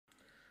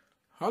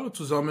Hallo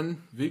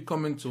zusammen,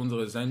 willkommen zu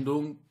unserer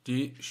Sendung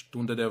Die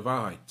Stunde der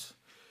Wahrheit.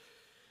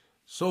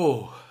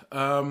 So,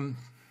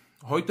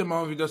 heute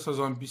machen wir das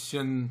also ein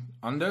bisschen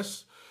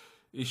anders.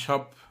 Ich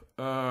habe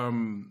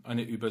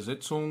eine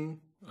Übersetzung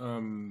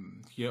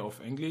hier auf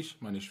Englisch.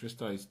 Meine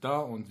Schwester ist da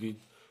und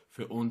wird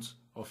für uns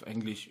auf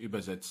Englisch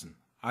übersetzen.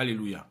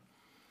 Halleluja.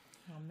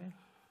 Amen.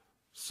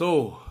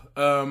 So,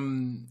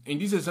 in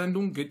dieser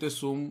Sendung geht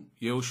es um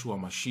Yeshua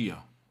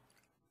Mashiach.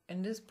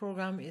 And this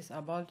program is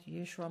about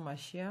Yeshua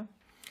Mashiach.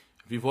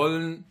 Wir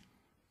wollen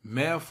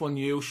mehr von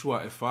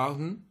Yeshua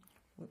erfahren.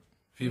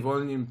 Wir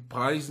wollen ihn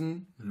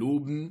preisen,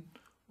 loben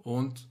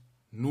und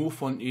nur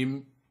von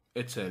ihm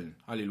erzählen.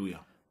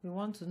 Halleluja. We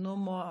want to know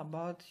more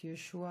about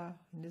Yeshua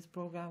in this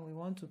program. We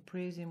want to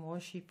praise him,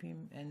 worship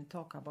him and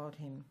talk about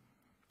him.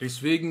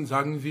 Deswegen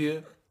sagen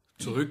wir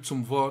zurück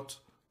zum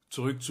Wort,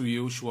 zurück zu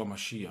Yeshua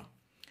Mashiach.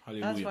 That's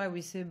Halleluja. why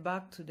we say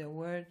back to the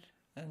word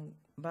and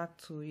back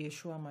to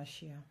Yeshua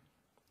Mashiach.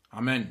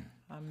 Amen.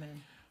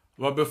 Amen.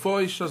 Aber bevor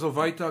ich also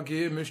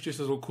weitergehe, möchte ich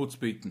also kurz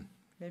beten.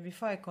 But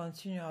before I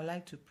continue, I would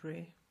like to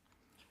pray.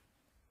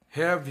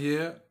 Herr,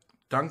 wir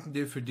danken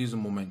dir für diesen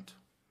Moment.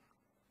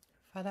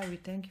 Father, we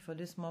thank you for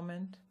this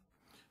moment.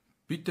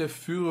 Bitte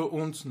führe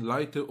uns,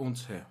 leite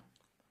uns, Herr.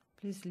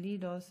 Please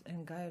lead us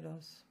and guide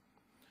us.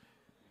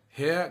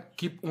 Herr,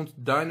 gib uns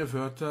deine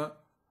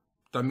Wörter,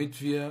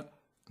 damit wir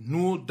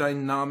nur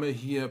deinen Namen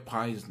hier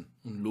preisen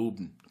und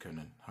loben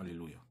können.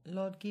 Halleluja.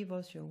 Lord, give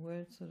us your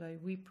word so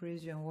that we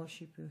praise you and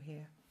worship you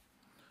here.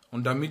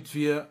 Und damit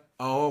wir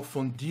auch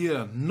von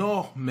dir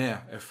noch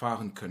mehr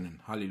erfahren können.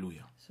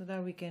 Halleluja. So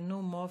that we can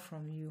know more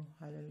from you.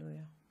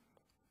 Hallelujah.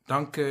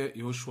 Danke,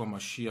 Yeshua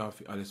Mashiach,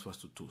 für alles, was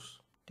du tust.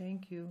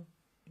 Thank you,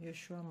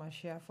 Yeshua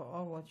Mashiach, for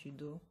all what you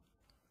do.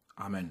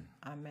 Amen.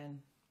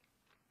 Amen.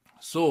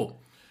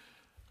 So,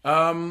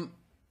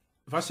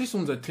 was ist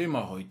unser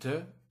Thema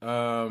heute?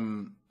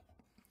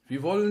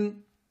 Wir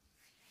wollen,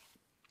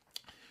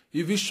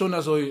 ihr wisst schon,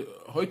 also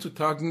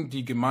heutzutage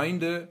die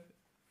Gemeinde,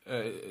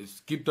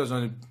 es gibt also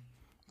eine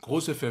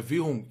große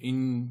Verwirrung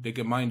in der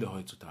Gemeinde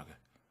heutzutage.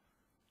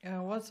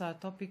 What's our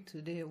topic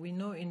today? We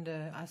know in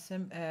the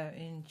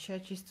in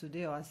churches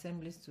today or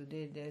assemblies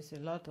today, there's a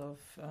lot of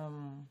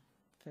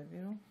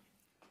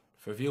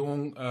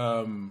Verwirrung,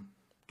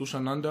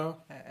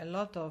 Durcheinander. a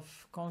lot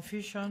of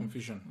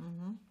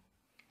confusion.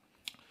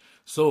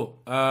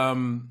 So,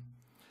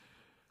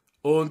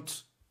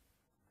 und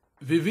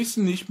wir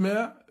wissen nicht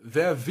mehr,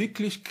 wer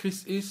wirklich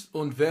Christ ist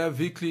und wer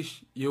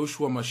wirklich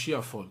Yeshua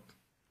Mashiach folgt.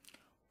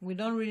 We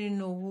don't really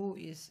know who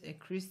is a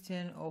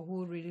Christian or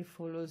who really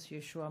follows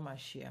Yeshua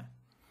Mashiach.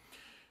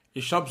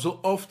 Ich habe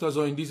so oft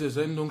also in dieser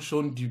Sendung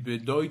schon die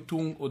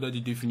Bedeutung oder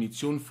die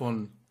Definition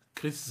von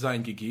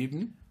Christsein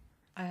gegeben.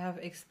 I have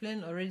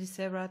explained already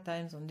several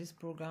times on this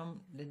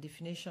program the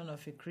definition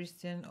of a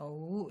Christian or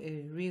who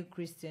a real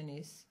Christian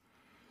is.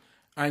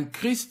 Ein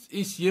Christ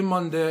ist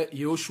jemand, der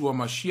Yeshua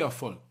Mashiach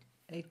folgt.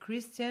 A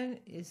Christian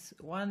is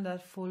one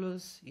that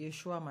follows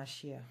Yeshua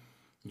Mashiach.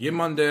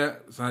 Jemand,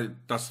 der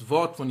das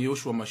Wort von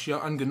Yeshua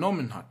Mashiach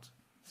angenommen hat.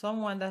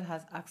 Someone that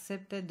has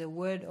accepted the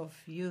word of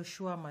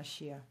Yeshua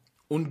Mashiach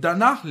Und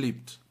danach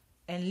lebt.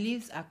 and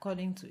lives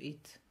according to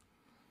it.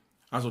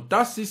 Also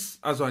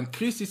ein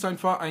Christ ist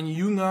einfach ein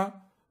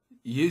Jünger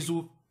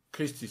Jesu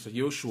Christi,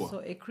 Joshua. So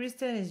a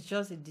Christian is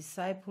just a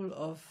disciple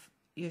of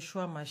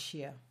Yeshua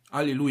Mashiach.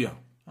 Halleluja.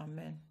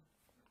 Amen.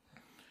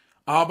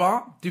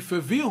 Aber die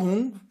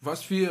Verwirrung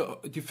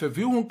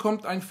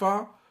kommt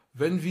einfach,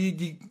 wenn wir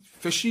die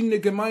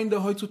verschiedenen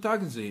Gemeinden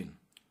heutzutage sehen.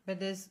 But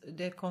there's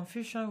the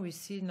confusion we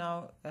see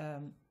now.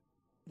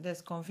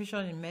 There's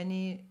confusion in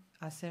many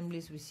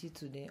assemblies we see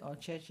today or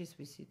churches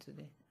we see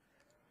today.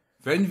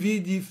 Wenn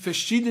wir die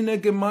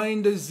verschiedenen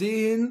Gemeinden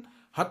sehen,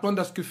 hat man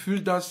das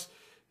Gefühl, dass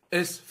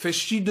es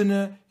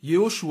verschiedene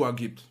Joshua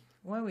gibt.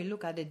 When we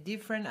look at the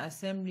different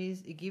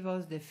assemblies, it gives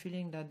us the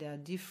feeling that there are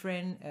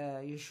different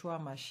Yeshua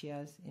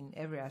Mashiachs in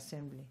every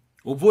assembly.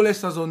 Obwohl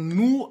es also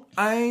nur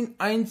ein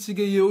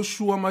einziger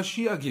Yeshua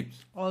Mashiach gibt.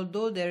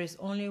 Although there is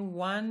only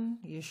one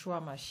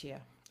Yeshua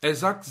Mashiach. Er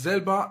sagt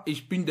selber,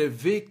 ich bin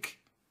der Weg,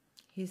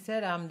 He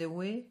said, I'm the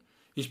way,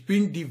 ich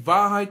bin die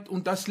Wahrheit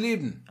und das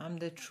Leben. I'm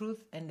the truth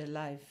and the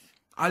life.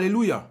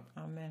 Halleluja.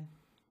 Amen.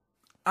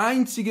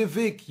 Einziger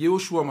Weg,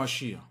 Yeshua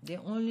Mashiach. The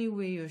only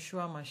way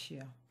Yeshua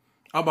Mashiach.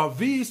 Aber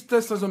wie ist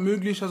das also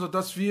möglich, also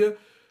dass wir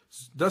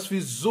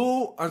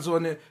so also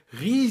eine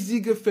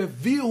riesige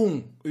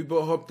Verwirrung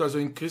überhaupt also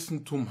im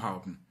Christentum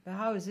haben? But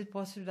how is it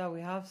possible that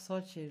we have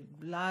such a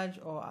large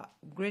or a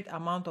great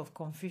amount of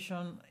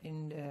confusion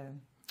in the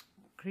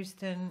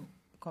Christian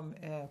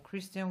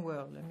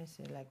world? Let me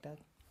say it like that.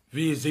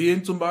 Wir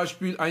sehen zum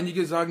Beispiel,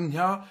 einige sagen,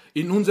 ja,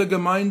 in unserer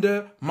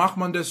Gemeinde macht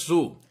man das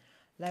so.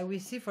 Like we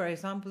see, for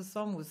example,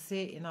 some would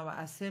say in our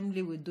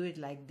assembly we do it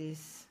like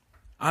this.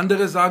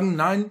 Andere sagen,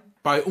 nein,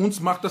 bei uns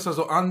macht das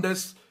also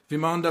anders, wir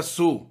machen das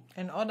so.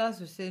 And others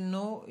will say,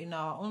 no, in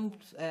our own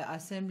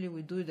assembly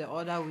we do it the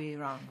other way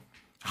around.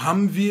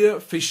 Haben wir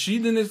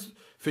verschiedene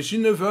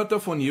Wörter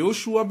von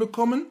Joshua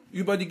bekommen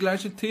über die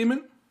gleichen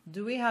Themen?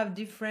 Do we have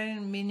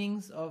different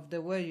meanings of the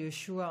word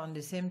Yeshua on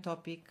the same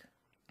topic?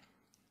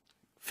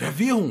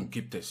 Verwirrung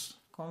gibt es.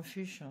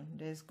 Confusion.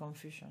 There's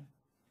confusion.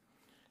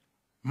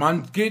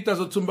 Man geht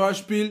also zum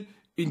Beispiel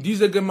in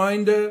diese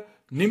Gemeinde,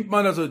 nimmt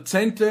man also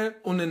Zehnte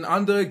und in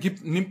andere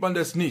nimmt man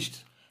das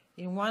nicht.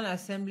 In one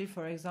assembly,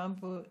 for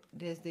example,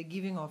 there's the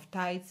giving of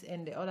tithes,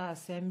 and the other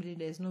assembly,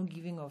 there's no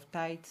giving of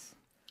tithes.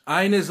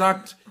 Eine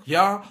sagt,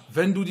 ja,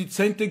 wenn du die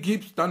Zehnte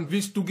gibst, dann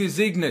bist du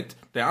gesegnet.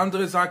 Der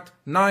andere sagt,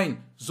 nein,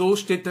 so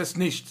steht es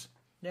nicht.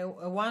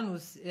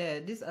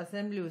 This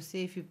assembly will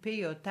say, if you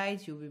pay your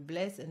tithe, you'll be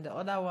blessed, and the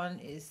other one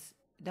is,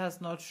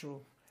 that's not true.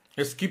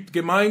 Es gibt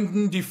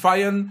Gemeinden, die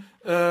feiern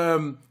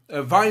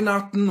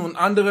Weihnachten und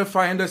andere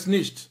feiern das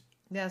nicht.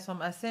 There are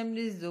some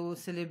assemblies that will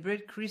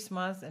celebrate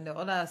Christmas and the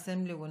other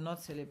assembly will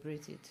not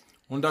celebrate it.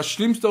 Und das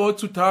Schlimmste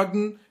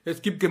heutzutage,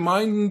 es gibt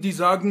Gemeinden, die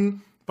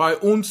sagen, bei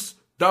uns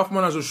darf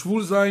man also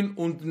schwul sein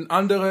und in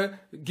andere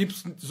gibt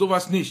es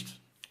sowas nicht.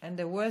 And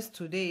the worst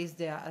today is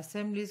there are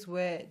assemblies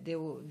where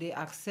they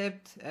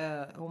accept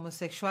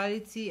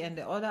homosexuality and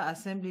the other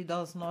assembly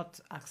does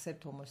not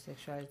accept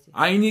homosexuality.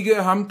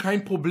 Einige haben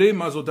kein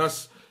Problem, also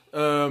dass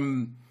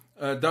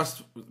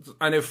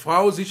eine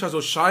Frau sich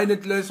also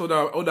scheiden lässt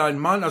oder ein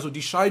Mann, also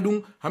die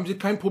Scheidung, haben sie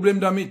kein Problem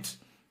damit.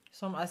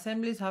 Some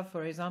assemblies have,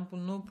 for example,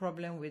 no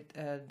problem with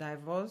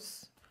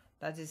divorce,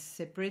 that is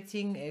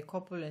separating a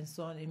couple and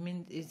so on. It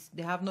means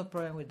they have no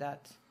problem with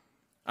that.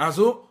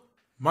 Also,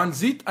 man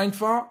sieht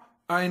einfach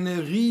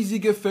eine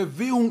riesige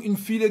Verwirrung in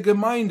viele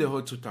Gemeinden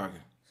heutzutage.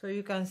 So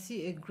you can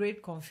see a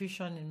great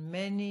confusion in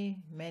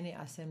many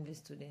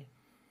assemblies today.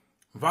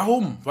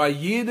 Warum? Weil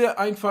jeder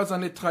einfach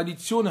seine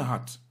Traditionen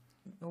hat.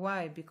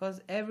 Why?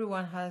 Because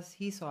everyone has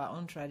his or her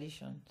own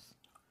traditions.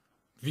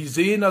 Wir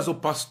sehen also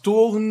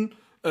Pastoren,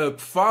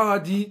 Pfarrer,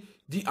 die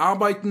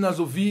arbeiten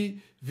also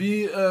wie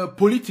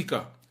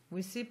Politiker.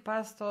 We see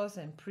pastors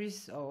and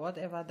priests or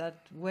whatever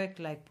that work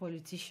like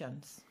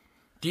politicians.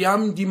 Die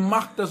haben die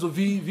Macht, also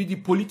wie die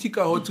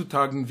Politiker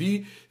heutzutage,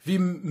 wie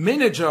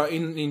Manager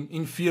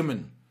in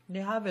Firmen.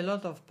 They have a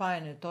lot of power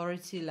and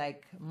authority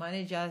like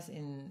managers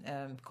in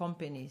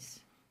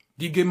companies.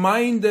 Die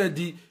Gemeinde,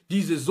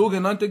 diese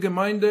sogenannte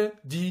Gemeinde,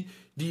 die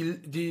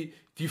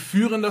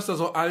führen das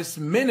also als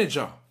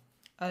Manager.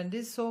 And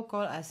these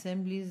so-called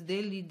assemblies,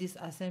 they lead these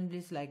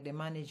assemblies like the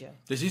manager.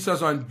 Das ist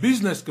also ein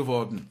Business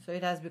geworden. So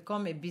it has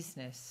become a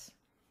business.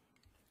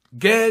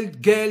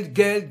 Geld, Geld,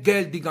 Geld,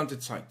 Geld die ganze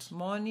Zeit.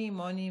 Money,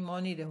 money,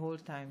 money the whole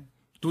time.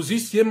 Du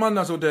siehst jemanden,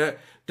 also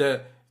der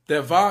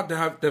war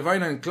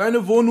in einer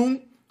kleinen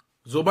Wohnung,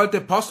 sobald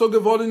der Pastor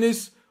geworden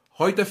ist,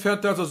 heute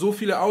fährt er also so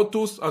viele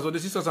Autos, also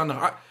das ist also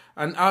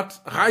eine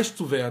Art reich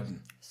zu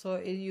werden. So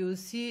you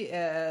see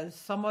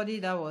somebody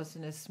that was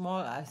in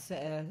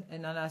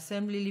in an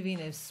assembly living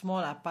in a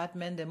small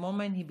apartment, the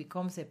moment he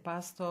becomes a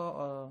pastor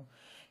or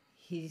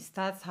he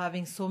starts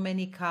having so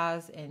many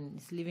cars and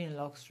is living in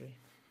luxury.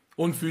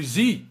 Und für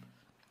sie,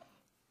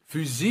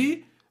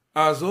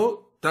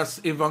 also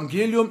das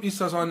Evangelium ist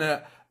also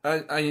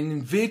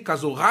ein Weg,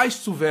 also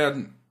reich zu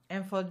werden.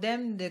 And for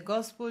them, the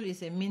gospel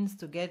is a means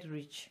to get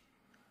rich.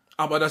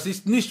 Aber das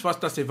ist nicht, was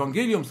das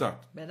Evangelium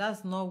sagt. But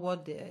that's not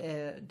what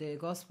the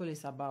gospel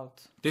is about.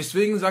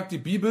 Deswegen sagt die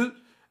Bibel,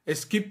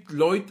 es gibt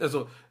Leute,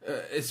 also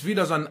es wird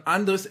also ein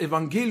anderes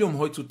Evangelium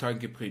heutzutage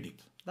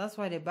gepredigt. That's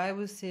why the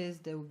Bible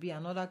says there will be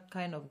another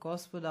kind of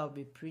gospel that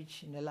will be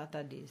preached in the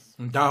latter days.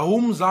 Und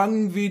darum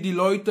sagen wir die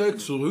Leute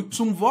zurück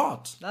zum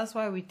Wort. That's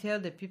why we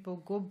tell the people,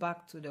 go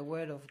back to the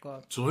word of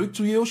God. Zurück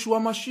zu Yeshua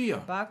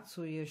Mashiach. Back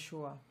to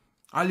Yeshua.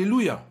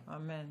 Halleluja.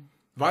 Amen.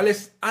 Weil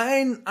es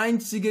ein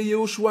einziger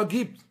Yeshua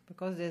gibt.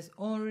 Because there's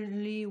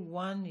only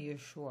one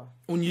Yeshua.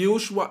 Und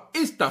Yeshua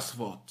ist das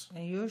Wort.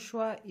 And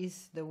Yeshua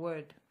is the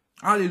word.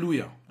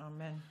 Halleluja.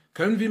 Amen.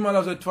 Können wir mal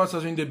also etwas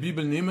in der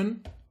Bibel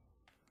nehmen?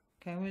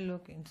 Can we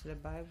look into the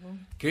Bible?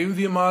 Gehen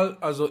wir mal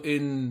also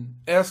in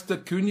 1.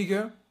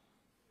 Könige.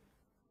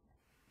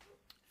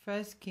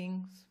 1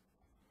 Kings.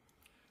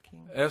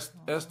 1.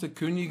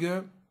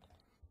 Könige,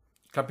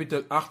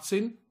 Kapitel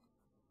 18.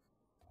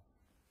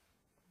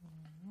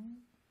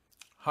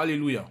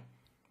 Halleluja.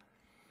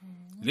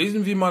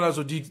 Lesen wir mal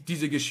also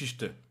diese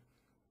Geschichte.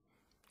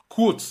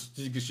 Kurz,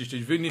 diese Geschichte.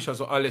 Ich will nicht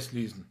also alles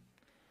lesen.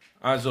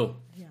 Also,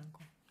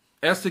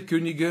 1.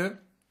 Könige,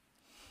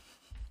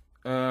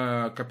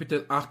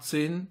 Kapitel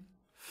 18,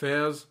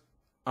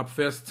 ab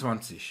Vers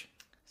 20.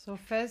 So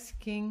 1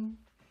 King,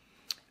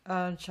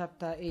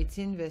 chapter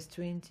 18, verse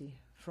 20.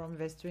 From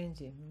verse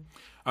 20.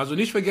 Also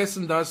nicht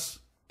vergessen,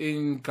 dass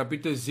in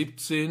Kapitel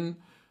 17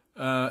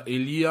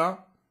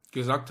 Elia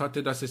gesagt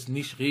hatte, dass es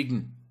nicht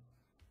regnen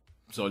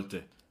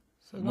sollte.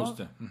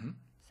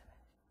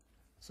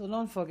 So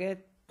don't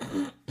forget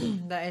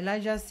that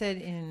Elijah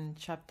said in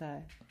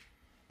chapter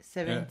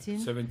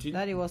 17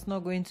 that it was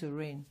not going to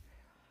rain.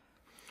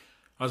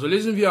 Also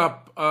lesen wir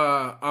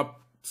ab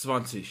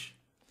 20.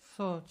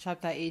 So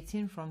chapter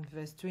 18 from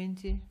verse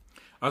 20.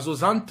 Also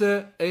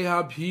sandte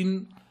Ahab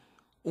hin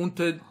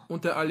unter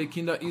alle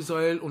Kinder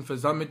Israel und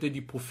versammelte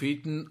die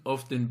Propheten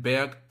auf den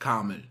Berg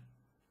Karmel.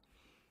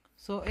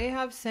 So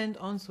Ahab sent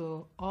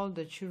unto all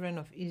the children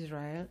of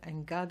Israel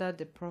and gathered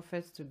the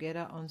prophets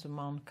together unto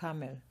Mount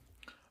Carmel.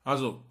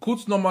 Also,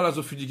 kurz nochmal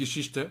also für die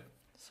Geschichte.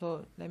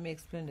 So let me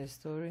explain the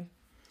story.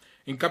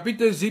 In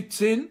Kapitel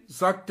 17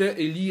 sagte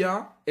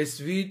Elia, es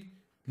wird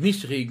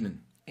nicht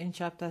regnen. In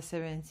chapter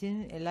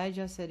 17,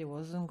 Elijah said it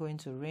wasn't going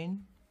to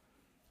rain,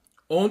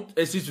 Und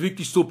es ist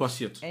wirklich so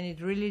passiert. and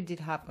it really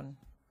did happen.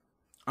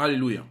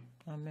 Halleluja.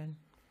 Amen.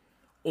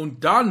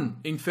 Und dann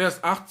in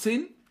Vers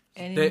 18,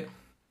 And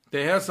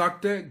der Herr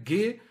sagte,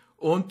 geh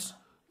und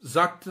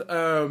sagt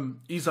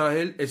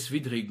Israel, es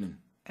wird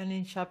regnen. And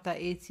in chapter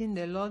 18,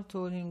 the Lord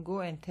told him, go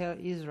and tell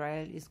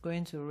Israel it's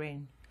going to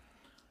rain.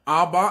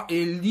 Aber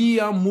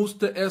Elia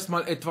musste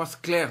erstmal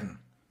etwas klären.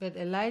 But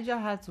Elijah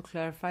had to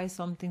clarify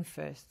something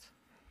first.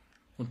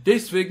 Und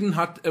deswegen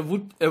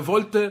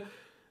wollte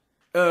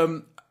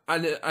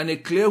eine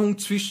Klärung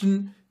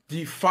zwischen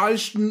die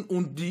falschen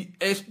und die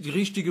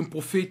richtigen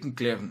Propheten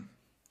klären.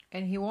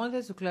 And he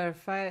wanted to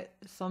clarify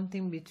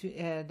something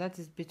that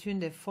is between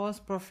the false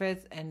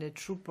prophets and the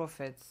true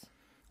prophets.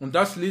 Und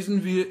das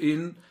lesen wir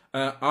in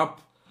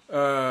ab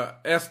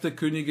 1.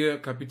 Könige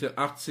Kapitel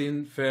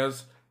 18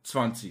 Vers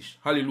 20.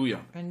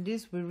 Halleluja. And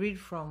this we read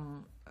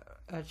from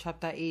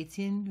chapter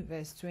 18,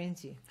 verse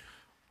 20.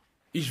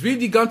 Ich will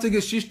die ganze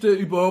Geschichte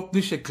überhaupt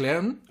nicht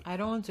erklären, I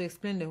don't want to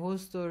explain the whole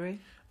story,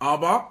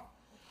 aber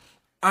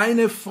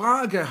eine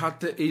Frage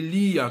hatte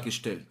Elia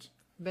gestellt.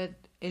 but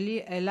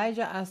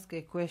Elijah asked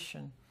a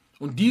question.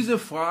 Und diese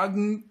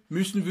Fragen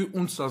müssen wir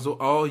uns also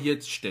auch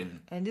jetzt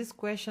stellen. And these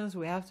questions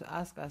we have to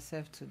ask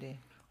ourselves today.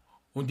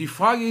 Und die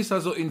Frage ist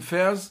also im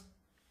Vers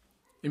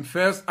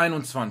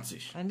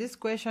 21. And this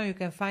question, you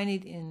can find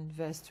it in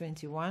verse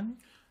 21.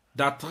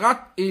 Da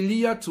trat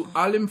Elia zu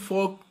allem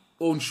Volk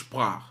und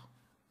sprach: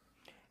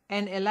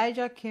 And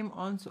Elijah came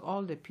unto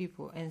all the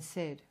people and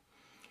said,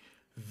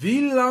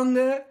 Wie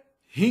lange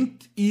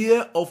hinkt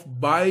ihr auf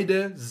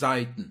beide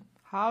Seiten?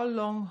 how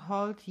long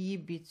halt ye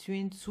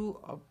between two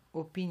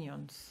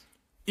opinions?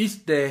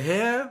 Ist der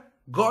Herr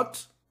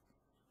Gott,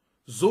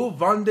 so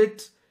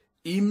wandelt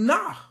ihm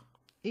nach.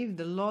 If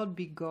the Lord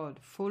be God,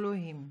 follow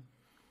him.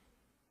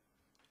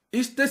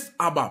 Ist es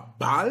aber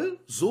Baal,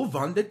 so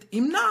wandelt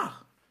ihm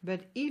nach.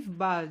 But if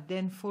Baal,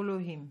 then follow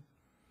him.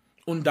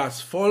 Und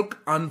das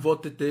Volk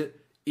antwortete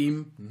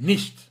ihm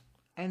nicht.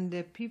 And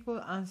the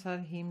people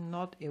answered him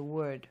not a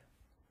word.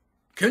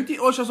 Könnt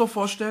ihr euch das so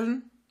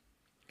vorstellen?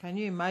 Can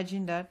you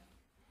imagine that?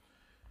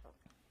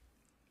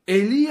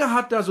 Elia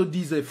hat also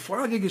diese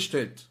Frage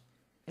gestellt.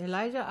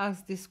 Elijah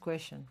asked this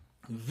question.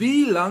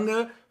 Wie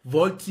lange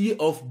wollt ihr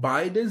auf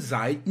beide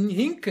Seiten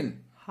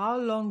hinken?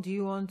 How long do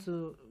you want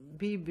to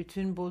be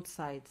between both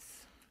sides?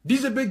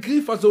 Dieser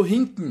Begriff also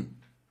hinken.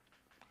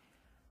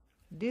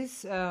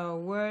 This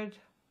word,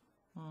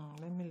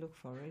 let me look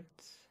for it.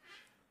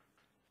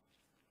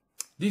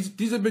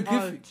 Dieser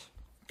Begriff, Halt.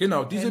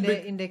 genau,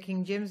 In the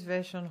King James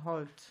Version,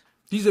 halt.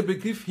 dieser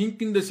Begriff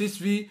hinken, das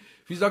ist wie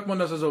sagt man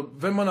das, also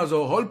wenn man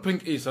also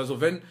holprig ist,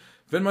 also wenn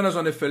man also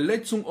eine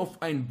Verletzung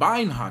auf ein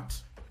Bein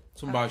hat,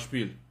 zum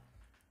Beispiel.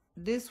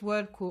 This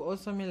word could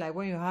also mean like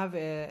when you have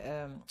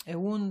a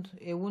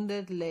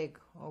wounded leg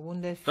or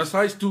wounded feet. Das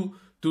heißt, du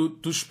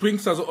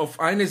springst also auf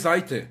eine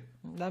Seite.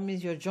 That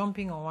means you're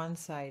jumping on one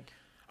side.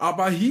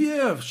 Aber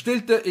hier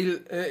stellte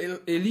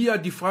Elia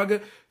die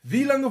Frage,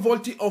 wie lange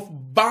wollt ihr auf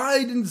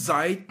beiden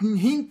Seiten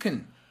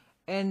hinken?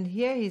 And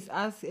here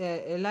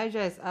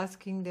Elijah is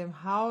asking them,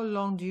 how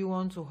long do you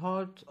want to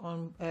hold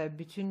on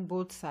between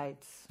both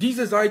sides?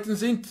 Diese Seiten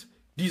sind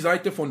die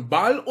Seite von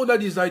Baal oder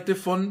die Seite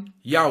von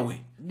Yahweh.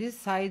 These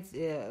sides,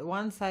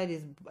 one side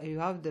is you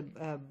have the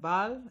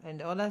Baal, and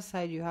the other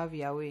side you have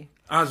Yahweh.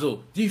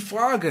 Also, die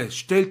Frage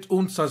stellt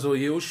uns also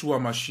Jehoshua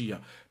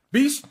Mashiach.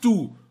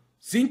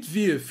 Sind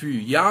wir für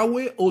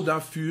Yahweh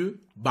oder für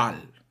Baal?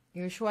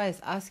 Joshua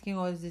is asking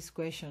us this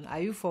question.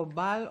 Are you for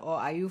Baal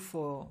or are you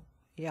for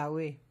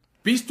Yahweh?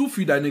 Bist du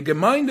für deine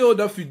Gemeinde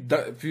oder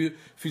für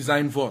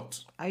sein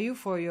Wort? Are you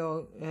for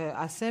your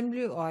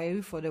assembly or are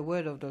you for the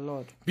word of the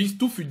Lord?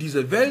 Bist du für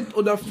diese Welt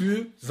oder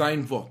für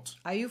sein Wort?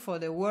 Are you for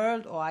the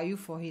world or are you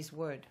for his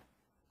word?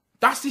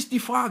 Das ist die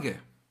Frage.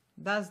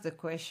 That's the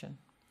question.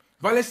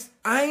 Weil es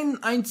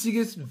ein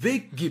einziges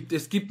Weg gibt.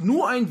 Es gibt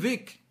nur einen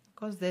Weg.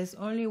 Because there's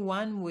only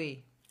one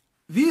way.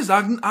 Wir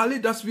sagen alle,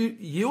 dass wir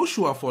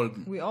Joshua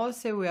folgen. We all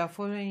say we are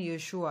following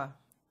Yeshua.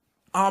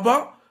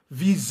 Aber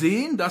wir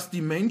sehen, dass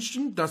die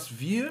Menschen, dass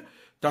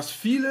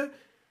viele,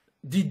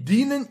 die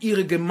dienen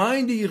ihre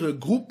Gemeinde, ihre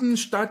Gruppen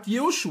statt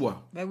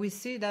Joshua. But we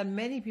see that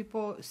many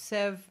people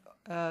serve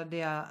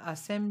their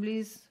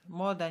assemblies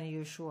more than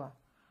Yeshua.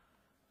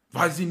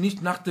 Weil sie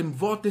nicht nach dem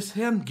Wort des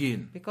Herrn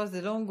gehen. Because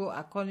they don't go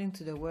according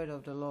to the word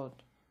of the Lord.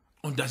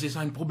 Und das ist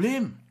ein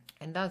Problem.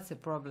 And that's the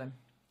problem.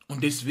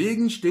 Und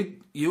deswegen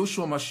stellt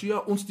Jehoshua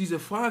Mashiach uns diese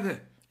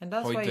Frage And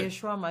that's why heute.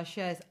 Yeshua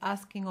Mashiach is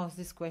asking us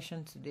this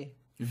question today.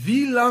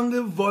 Wie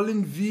lange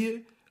wollen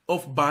wir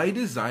auf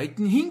beide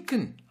Seiten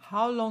hinken?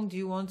 How long do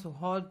you want to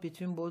hold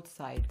between both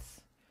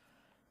sides?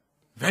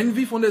 Wenn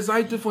wir von der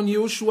Seite von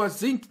Jehoshua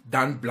sind,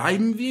 dann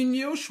bleiben wir in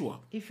Jehoshua.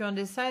 If you're on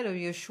the side of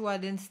Yeshua,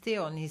 then stay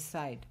on his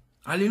side.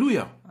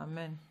 Halleluja.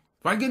 Amen.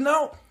 Weil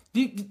genau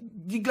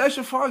die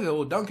gleiche Frage.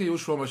 Oh, danke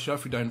Joshua Mashiach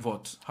für dein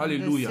Wort. The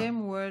Halleluja.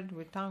 same word,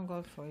 we thank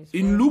God for His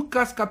In word.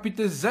 Lukas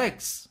Kapitel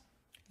 6.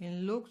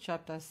 In Luke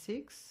chapter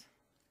 6,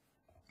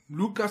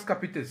 Lukas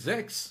Kapitel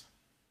 6.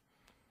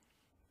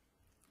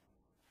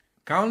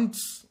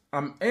 Ganz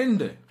am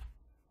Ende.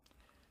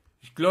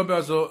 Ich glaube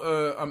also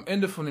am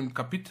Ende von dem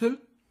Kapitel.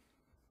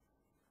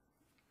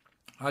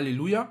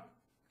 Halleluja.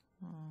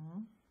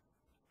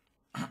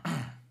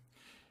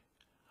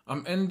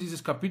 Am Ende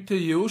dieses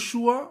Kapitels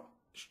Joshua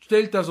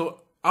stellt also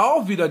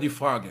auch wieder die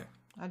Frage.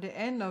 at the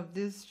end of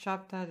this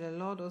chapter, the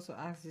Lord also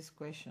asks this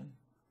question.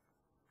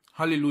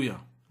 Halleluja.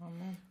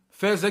 Amen.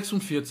 Vers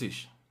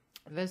 46.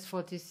 Verse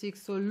 46.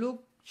 So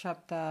Luke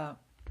chapter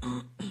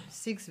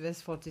 6,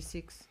 verse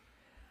 46.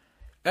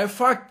 Er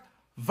fragt,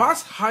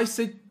 was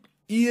heißet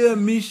ihr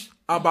mich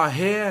aber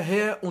Herr,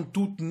 Herr und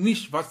tut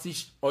nicht, was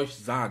ich euch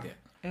sage?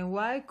 And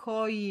why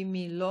call ye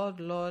me Lord,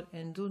 Lord,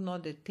 and do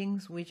not the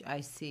things which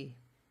I say?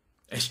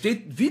 Es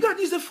steht wieder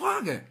diese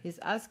Frage. He's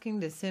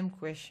asking the same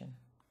question.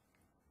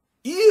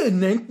 Ihr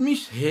nennt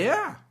mich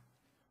Herr,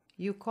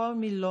 You call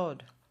me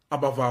Lord.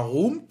 aber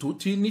warum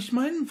tut ihr nicht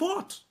mein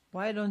Wort?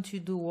 Why don't you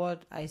do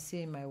what I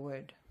say in my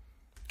word?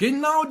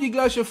 Genau die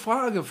gleiche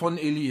Frage von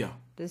Elia.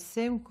 The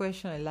same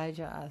question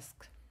Elijah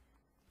asked.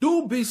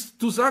 Du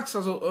sagst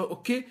also,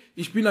 okay,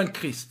 ich bin ein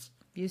Christ.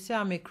 You say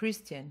I'm a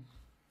Christian,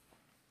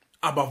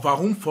 Aber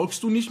warum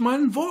folgst du nicht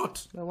meinem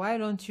Wort? but why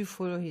don't you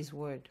follow his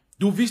word?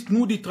 Du willst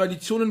nur die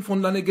Traditionen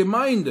von deiner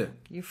Gemeinde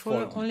You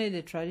follow folgen. only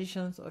the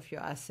traditions of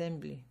your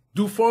assembly.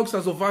 Du folgst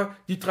also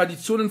die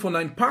Traditionen von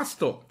deinem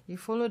Pastor. You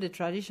follow the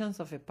traditions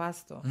of a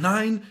pastor.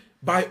 Nein,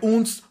 bei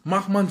uns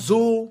macht man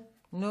so.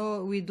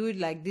 No, we do it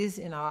like this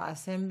in our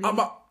assembly.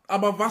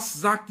 Aber was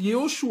sagt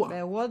Joshua?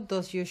 But what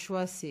does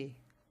Joshua say?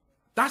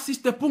 Das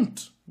ist der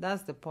Punkt.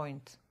 That's the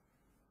point.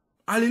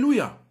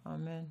 Halleluja.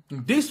 Amen.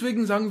 Und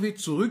deswegen sagen wir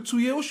zurück zu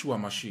Joshua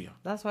Mashiach.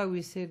 That's why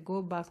we say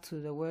go back to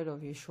the word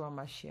of Yeshua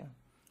Mashiach.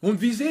 Und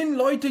wir sehen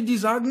Leute, die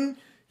sagen,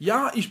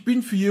 ja, ich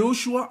bin für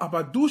Joshua,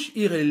 aber durch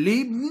ihre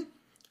Leben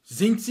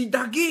sind sie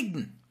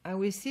dagegen. And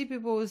we see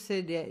people who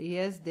say that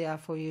yes, they are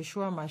for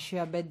Yeshua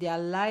Mashiach, but their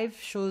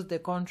life shows the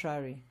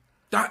contrary.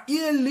 Da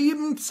ihr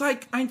Leben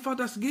zeigt einfach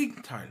das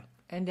Gegenteil.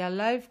 And their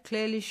life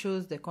clearly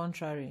shows the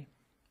contrary.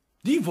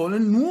 Die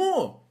wollen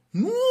nur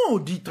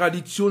die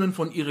Traditionen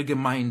von ihrer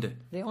Gemeinde.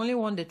 They only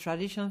want the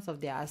traditions of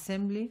their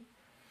assembly.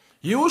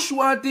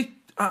 Joshua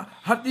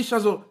hat dich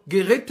also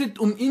gerettet,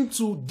 um ihm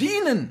zu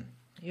dienen.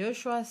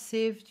 Joshua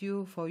saved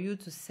you for you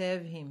to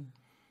serve him.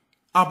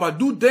 Aber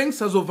du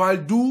denkst also, weil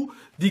du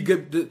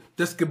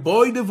das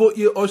Gebäude, wo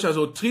ihr euch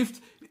also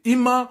trifft,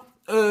 immer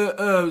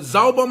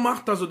sauber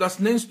macht, also das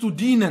nennst du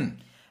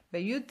dienen.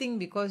 But you think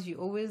because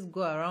you always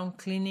go around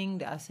cleaning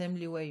the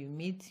assembly where you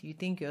meet, you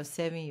think you're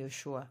serving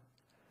Yeshua.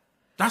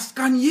 Das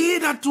kann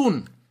jeder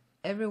tun.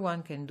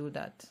 Everyone can do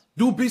that.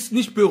 Du bist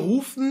nicht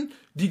berufen,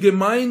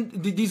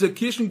 diese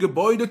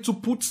Kirchengebäude zu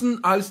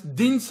putzen als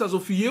Dienst, also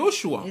für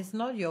Joshua. It's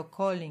not your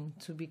calling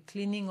to be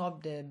cleaning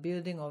up the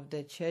building of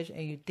the church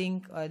and you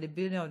think, or the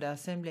building of the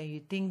assembly, and you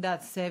think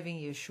that's serving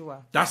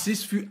Yeshua. Das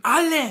ist für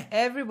alle.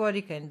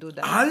 Everybody can do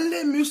that.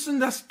 Alle müssen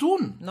das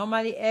tun.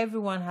 Normally,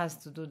 everyone has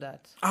to do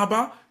that.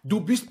 Aber du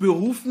bist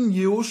berufen,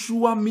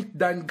 Joshua mit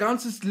dein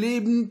ganzes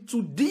Leben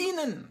zu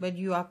dienen. But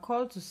you are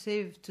called to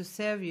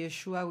serve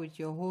Yeshua with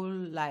your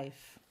whole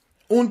life.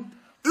 Und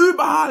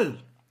überall.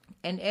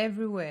 And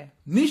everywhere.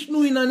 Nicht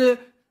nur in einem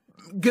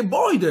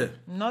Gebäude.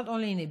 Not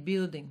only in a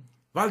building.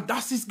 Weil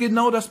das ist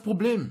genau das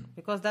Problem.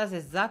 Because that's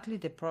exactly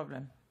the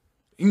problem.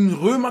 In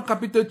Römer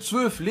Kapitel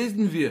 12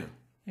 lesen wir.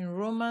 In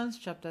Romans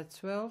chapter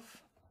 12.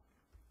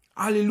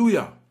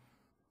 Halleluja.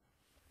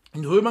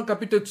 In Römer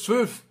Kapitel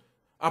 12,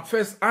 ab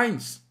Vers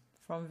 1.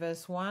 From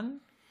verse 1.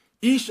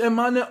 Ich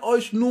ermahne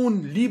euch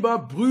nun, lieber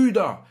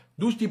Brüder,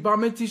 durch die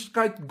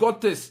Barmherzigkeit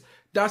Gottes,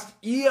 dass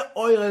ihr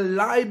eure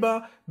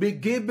Leiber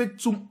begebet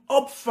zum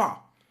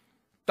Opfer,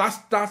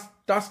 dass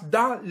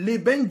da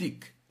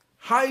lebendig,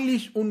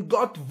 heilig und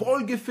Gott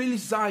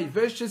wohlgefällig sei,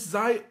 welches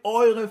sei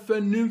eure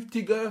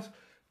vernünftige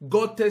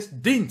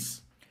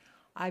Gottesdienst.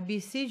 I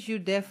beseech you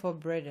therefore,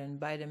 brethren,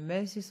 by the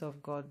mercies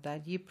of God,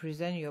 that ye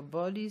present your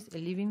bodies a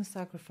living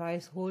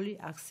sacrifice, holy,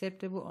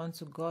 acceptable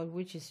unto God,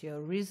 which is your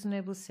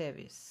reasonable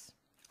service.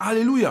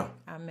 Halleluja.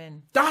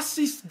 Amen. Das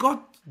ist Gott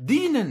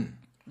dienen.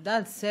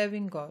 That's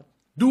serving God.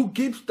 Du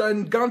gibst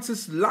dein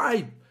ganzes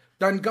Leib,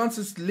 dein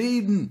ganzes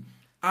Leben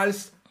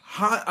als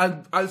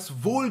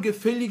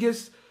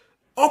wohlgefälliges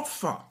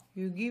Opfer.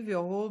 You give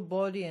your whole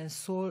body and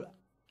soul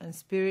and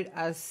spirit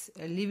as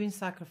a living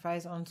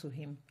sacrifice unto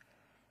him.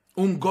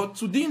 Um Gott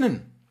zu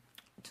dienen.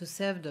 To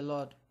serve the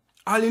Lord.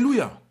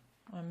 Halleluja.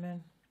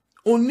 Amen.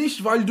 Und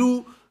nicht, weil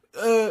du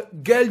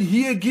Geld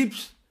hier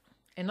gibst.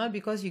 And not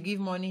because you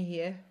give money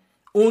here.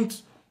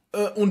 Und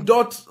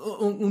dort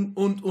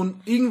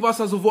und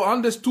irgendwas also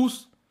woanders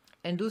tust.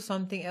 And do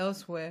something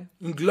elsewhere.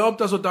 Und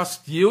glaubt also,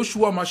 dass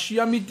Joshua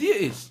Mashiach mit dir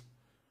ist.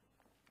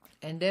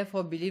 And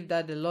therefore believe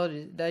that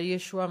that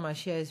Yeshua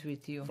Mashiach is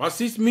with you. Was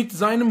ist mit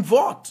seinem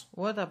Wort?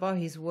 What about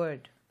his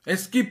word?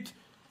 Es gibt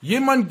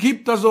Jemand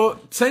gibt also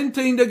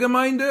Zehnte in der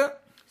Gemeinde,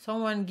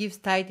 Someone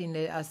gives tithe in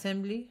the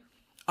assembly,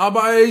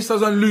 aber er ist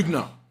also ein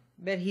Lügner.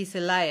 but he's a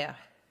liar.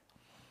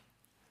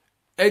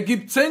 Er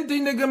gibt Zehnte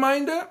in der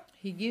Gemeinde,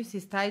 He gives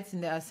his tithes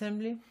in the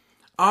assembly,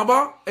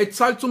 aber er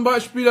zahlt zum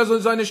Beispiel also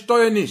seine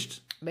Steuer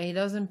nicht. but he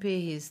doesn't pay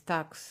his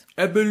tax.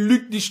 Er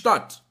belügt die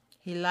Stadt.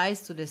 He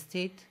lies to the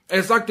state.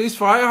 Er sagt, er ist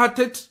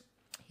verheiratet,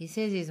 He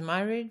says he's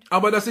married,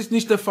 aber das ist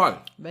nicht der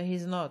Fall. but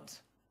he's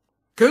not.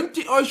 Könnt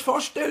ihr euch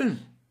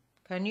vorstellen?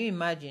 Can you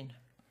imagine?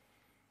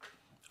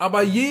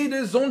 Aber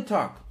jeden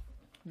Sonntag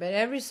But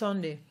every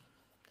Sunday,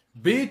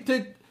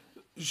 betet,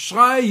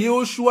 schreit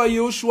Joshua,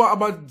 Joshua,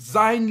 aber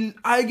sein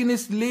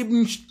eigenes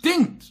Leben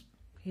stinkt.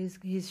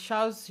 he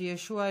shouts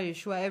Yeshua,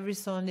 Yeshua every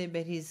Sunday,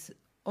 but his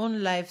own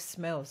life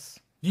smells.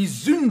 Die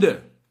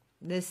Sünde.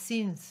 The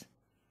sins.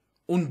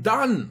 Und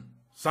dann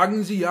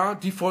sagen sie ja,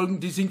 die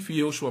sind für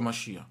Joshua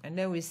Mashiach. And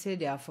then we say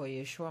they are for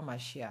Yeshua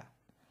Mashiach.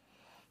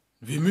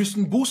 Wir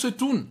müssen Buße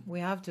tun.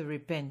 We have to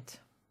repent.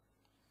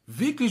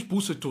 Wirklich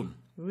Buße tun.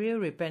 Real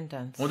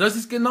repentance. Und das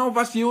ist genau,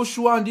 was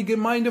Joshua an die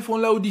Gemeinde von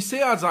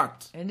Laodicea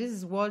sagt. And this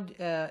is what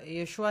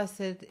Yeshua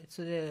said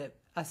to the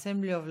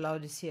assembly of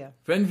Laodicea.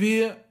 Wenn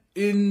wir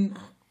in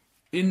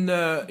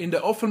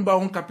der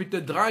Offenbarung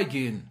Kapitel 3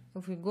 gehen.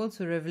 If we go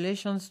to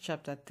Revelations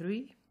chapter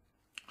 3.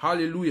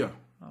 Halleluja.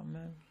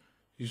 Amen.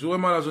 Ich suche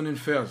mal also den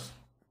Vers.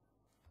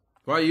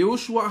 Weil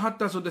Joshua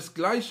hat also das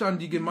Gleiche an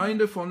die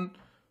Gemeinde von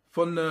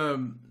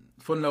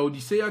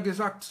Laodicea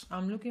gesagt.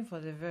 I'm looking for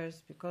the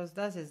verse because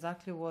that's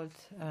exactly what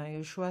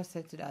Yeshua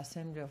said to the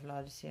assembly of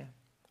Laodicea.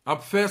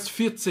 Ab Vers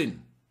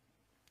 14.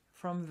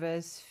 From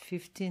verse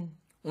 15.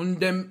 Und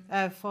dem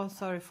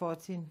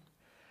 14.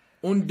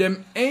 Und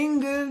dem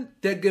Engel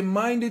der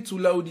Gemeinde zu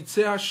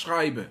Laodicea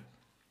schreibe.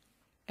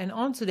 And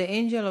unto the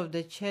angel of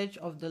the church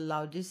of the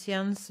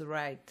Laodiceans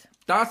write.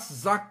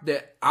 Das sagt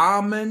der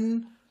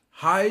Amen,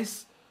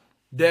 heißt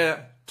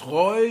der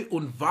treu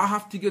und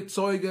wahrhaftige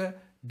Zeuge,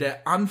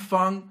 der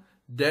Anfang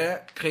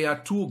der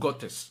Kreatur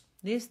Gottes.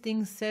 These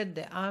things said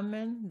the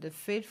Amen, the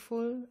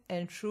faithful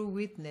and true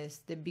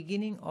witness, the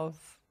beginning of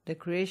the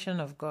creation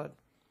of God.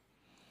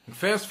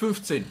 Vers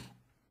 15.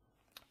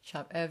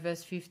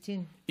 Verse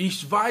 15.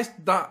 Ich weiß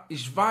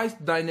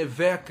deine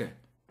Werke,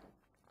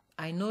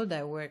 I know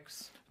thy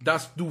works,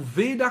 dass du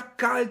weder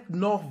kalt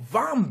noch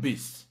warm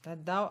bist.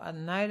 that thou art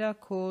neither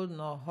cold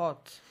nor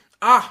hot.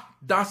 Ach,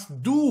 dass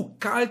du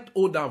kalt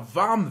oder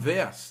warm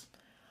wärst.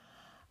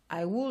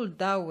 I would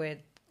thou wert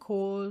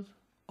cold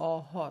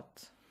or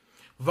hot.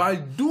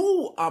 Weil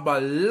du aber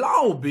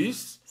lau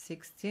bist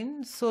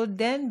 16. So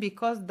then,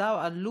 because thou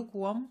art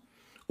lukewarm,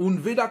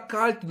 und weder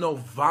kalt noch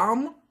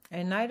warm,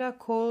 and neither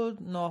cold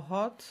nor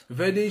hot,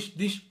 werde ich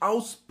dich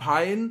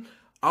auspeien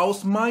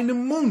aus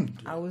meinem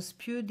Mund. I will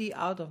spew thee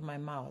out of my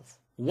mouth.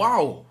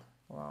 Wow.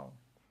 Wow.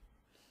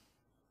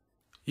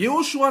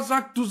 Joshua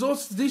sagt, du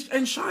sollst dich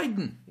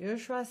entscheiden.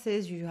 Joshua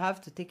says you have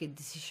to take a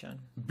decision.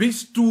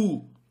 Bist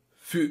du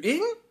für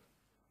ihn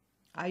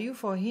Are you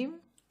for him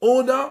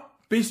oder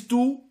bist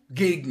du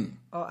gegen?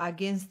 or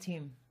against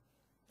him?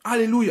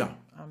 Halleluja.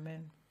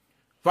 Amen.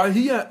 Weil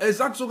hier, er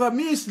sagt sogar,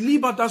 mir ist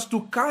lieber, dass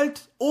du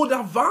kalt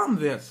oder warm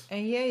wirst,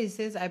 And here he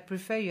says, I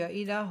prefer you are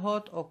either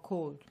hot or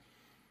cold,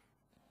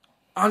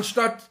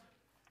 anstatt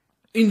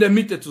in der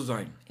Mitte zu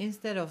sein.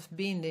 instead of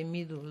being in the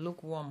middle,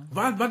 lukewarm.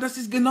 Weil das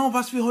ist genau,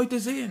 was wir heute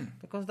sehen.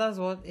 Because that's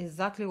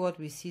exactly what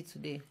we see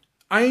today.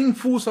 Ein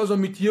Fuß also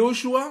mit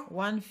Joshua,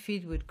 One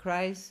feet with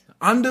Christ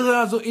andere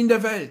also in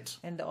der Welt,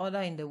 and the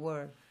other in the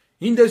world,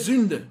 in der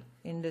Sünde.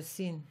 in the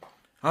sin.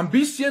 Ein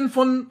bisschen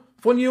von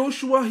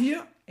Joshua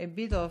hier, A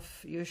bit of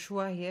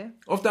Yeshua here,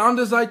 auf der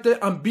anderen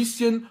Seite ein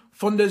bisschen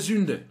von der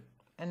Sünde.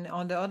 and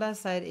on the other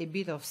side, a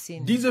bit of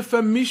sin. Diese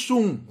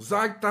Vermischung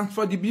sagt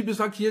einfach, die Bibel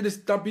sagt hier,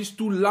 da bist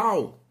du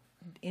lau.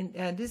 In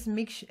this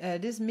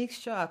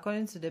mixture,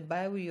 according to the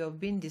Bible, you have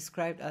been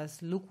described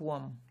as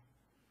lukewarm.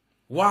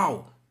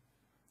 Wow.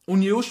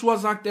 Und Joshua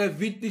sagt, er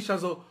wird dich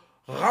also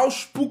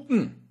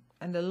rausspucken.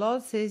 And the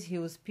Lord says he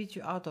will spit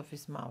you out of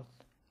his mouth,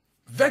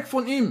 Weg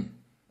von ihm.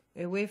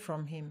 away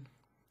from him.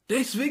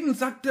 Deswegen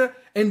sagt er,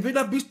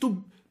 entweder bist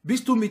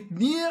du mit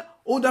mir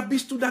oder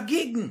bist du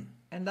dagegen.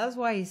 And that's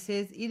why he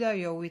says, either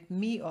you're with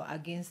me or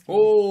against me.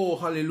 Oh,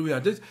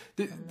 Halleluja.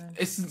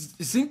 Es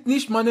sind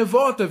nicht meine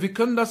Worte. Wir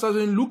können das also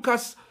in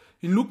Lukas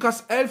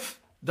 11,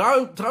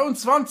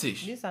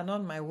 23. These are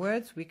not my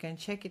words. We can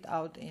check it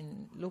out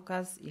in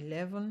Lucas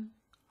 11,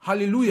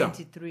 Halleluja.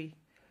 23.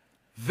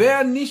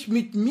 Wer nicht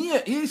mit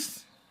mir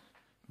ist,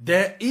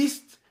 der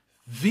ist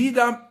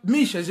wider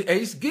mich. Also er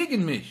ist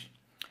gegen mich.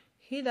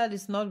 He that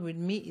is not with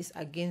me is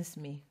against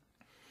me.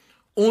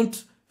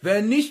 Und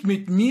wer nicht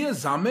mit mir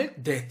sammelt,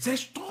 der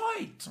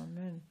zerstreut.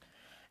 Amen.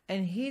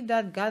 And he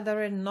that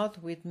gathereth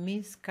not with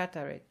me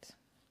scattereth.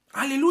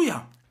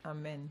 Halleluja.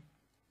 Amen.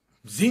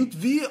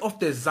 Sind wir auf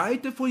der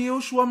Seite von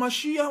Joshua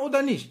Mashiach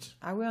oder nicht?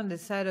 Are we on the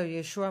side of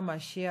Yeshua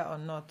Mashiach or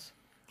not?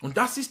 Und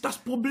das ist das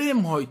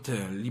Problem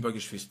heute, lieber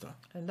Geschwister.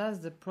 And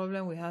that's the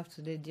problem we have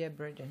today, dear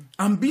brethren.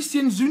 Ein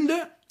bisschen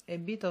Sünde, a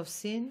bit of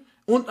sin,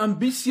 und ein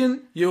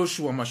bisschen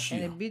Jehoshua and a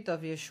Mashiach. bit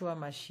of Yeshua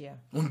Mashiach.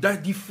 Und da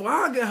die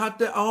Frage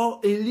hatte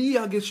auch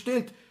Elia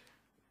gestellt,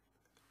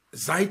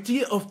 seid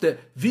ihr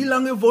wie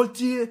lange wollt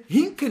ihr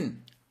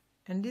hinken?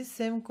 And this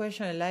same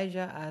question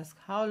Elijah asked,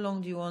 how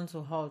long do you want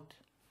to halt?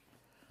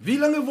 Wie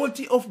lange wollt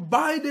ihr auf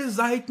beide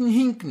Seiten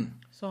hinken?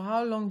 So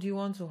how long do you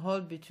want to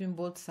hold between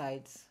both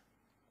sides?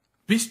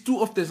 Bist du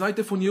auf der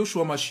Seite von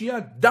Jehoshua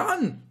Mashiach?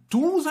 Dann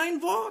tu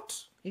sein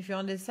Wort. If you're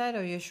on the side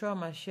of Yeshua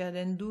Mashiach,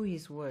 then do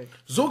his word.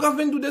 Sogar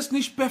wenn du das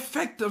nicht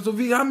perfekt, also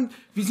wir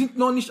sind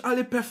noch nicht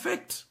alle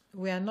perfekt.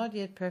 We are not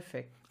yet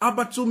perfect,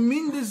 Aber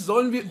zumindest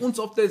sollen wir uns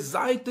auf der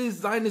Seite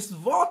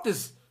seines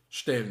Wortes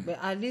stellen. but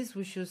at least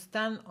we should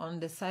stand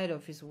on the side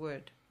of his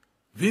word.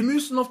 Wir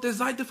müssen auf der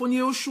Seite von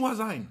Jehoshua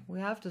sein.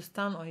 We have to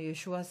stand on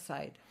Yeshua's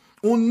side.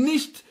 Und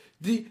nicht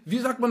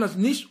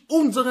nicht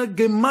unsere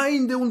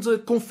Gemeinde, unsere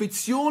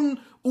Konfession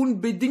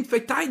unbedingt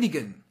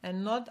verteidigen.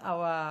 And not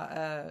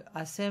our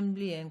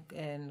assembly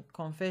and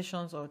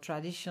confessions or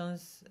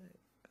traditions,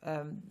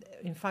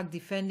 in fact,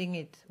 defending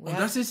it.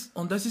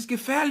 Und das ist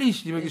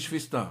gefährlich, liebe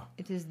Geschwister.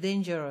 It is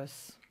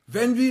dangerous.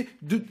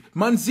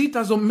 Man sieht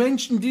also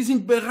Menschen, die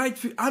sind bereit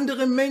für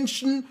andere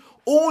Menschen,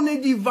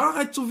 ohne die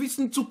Wahrheit zu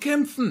wissen, zu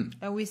kämpfen.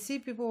 And we see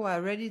people who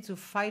are ready to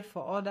fight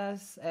for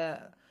others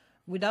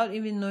without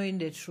even knowing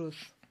the truth.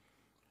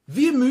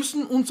 Wir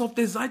müssen uns auf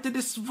der Seite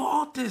des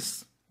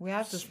Wortes We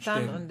have to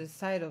stand stellen. on the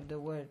side of the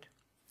word.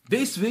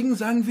 Deswegen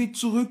sagen wir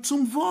zurück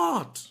zum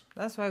Wort.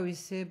 That's why we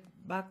say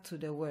back to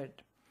the word.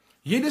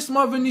 Jedes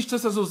Mal, wenn ich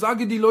das also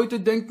sage, die Leute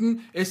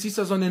denken, es ist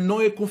also eine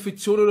neue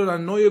Konfession oder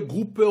eine neue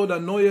Gruppe oder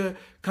neue,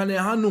 keine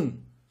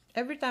Ahnung.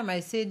 Every time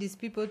I say this,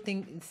 people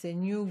think it's a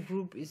new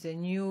group, it's a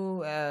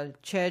new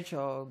church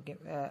or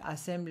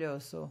assembly or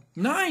so.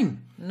 Nein,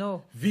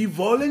 No, wir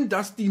wollen,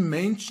 dass die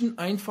Menschen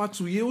einfach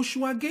zu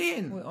Jehoshua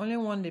gehen. we only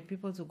want the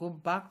people to go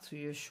back to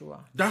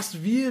Yeshua.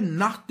 Dass wir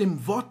nach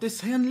dem Wort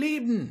des Herrn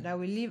leben. That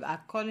we live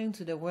according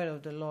to the word of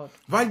the Lord.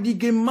 Weil die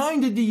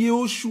Gemeinde, die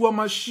Jehoshua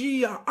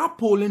Mashiach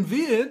abholen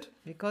wird,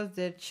 Because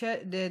the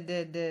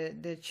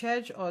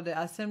church or the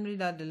assembly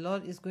that the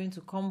Lord is going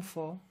to come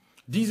for,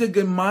 diese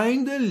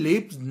Gemeinde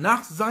lebt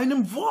nach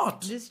seinem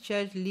Wort. this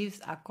church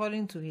lives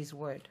according to his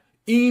word.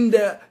 In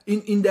der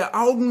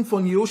Augen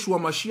von Jehoshua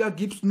Mashiach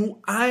gibt es nur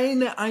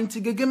eine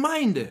einzige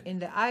Gemeinde. In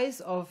the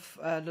eyes of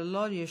the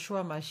Lord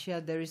Yeshua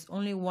Mashiach, there is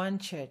only one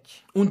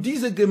church. Und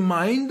diese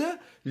Gemeinde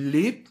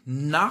lebt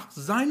nach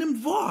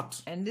seinem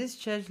Wort. And this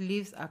church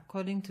lives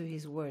according to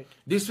his word.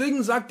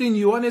 Deswegen sagt in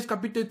Johannes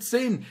Kapitel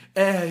 10,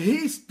 er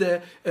ist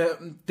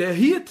der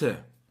Hirte.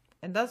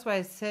 And that's why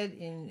it said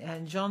in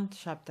John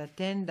chapter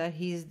 10 that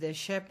he is the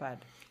shepherd.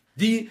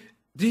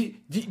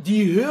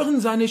 Die hören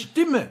seine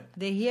Stimme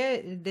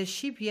The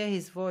sheep hear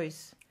his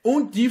voice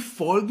und die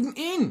folgen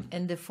ihm.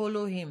 and they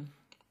follow him.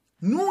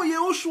 Nur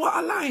Jehoshua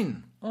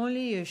allein.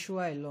 Only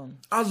Yeshua alone.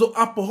 Also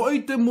ab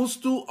heute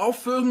musst du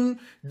aufhören,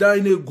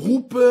 deine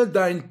Gruppe,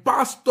 dein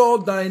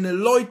Pastor, deine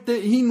Leute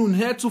hin und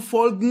her zu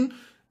folgen.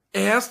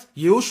 Erst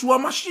Jehoshua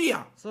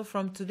Mashiach. So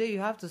from today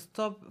you have to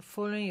stop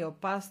following your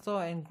pastor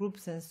and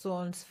groups and so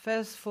on.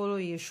 First follow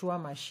Yeshua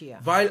Mashiach.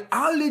 Weil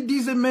alle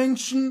diese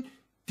Menschen,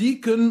 die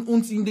können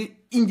uns in die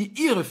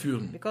Irre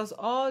führen. Because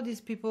all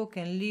these people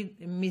can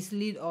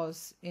mislead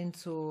us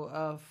into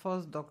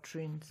false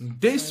doctrines.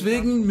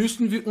 Deswegen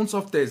müssen wir uns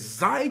auf der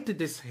Seite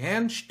des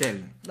Herrn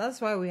stellen.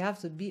 That's why we have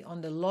to be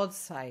on the Lord's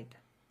side.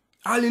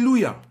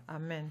 Halleluja.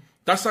 Amen.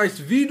 Das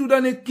heißt, wie du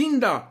deine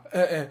Kinder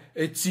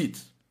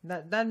erziehst,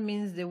 That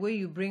means the way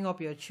you bring up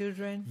your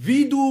children,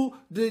 wie du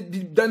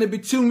deine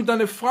Beziehung mit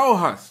deiner Frau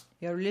hast,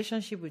 your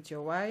relationship with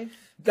your wife,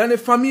 deine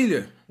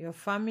Familie, your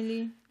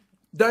family,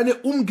 deine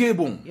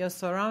Umgebung, your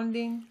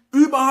surrounding,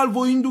 überall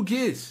wohin du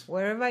gehst.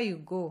 wherever you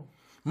go.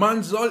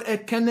 Man soll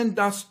erkennen,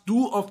 dass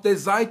du auf der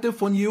Seite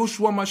von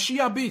Jehoshua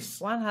Mashiach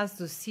bist. One has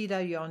to see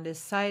that you're on the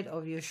side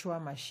of Yeshua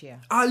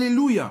Mashiach.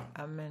 Halleluja.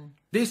 Amen.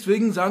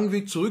 Deswegen sagen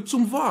wir zurück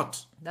zum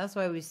Wort. That's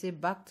why we say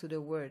back to the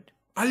word.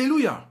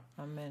 Halleluja.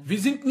 Amen. Wir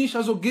sind nicht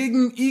also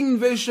gegen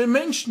irgendwelche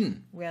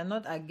Menschen, We are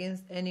not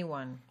against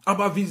anyone,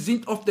 aber wir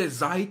sind auf der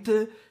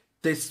Seite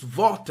des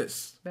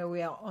Wortes. but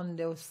we are on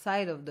the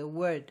side of the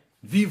word.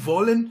 Wir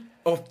wollen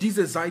auf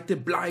dieser Seite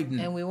bleiben.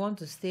 And we want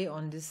to stay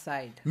on this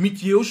side. Mit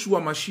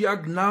Jehoshua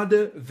Mashiach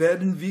Gnade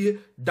werden wir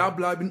da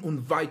bleiben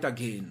und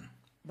weitergehen.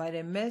 By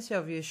the mercy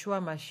of Yeshua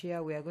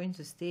Mashiach, we are going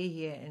to stay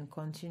here and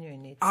continue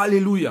in it.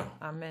 Halleluja.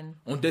 Amen.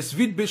 Und es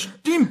wird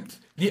bestimmt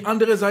die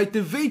andere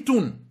Seite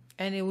wehtun.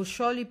 And it will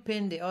surely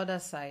pain the other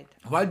side.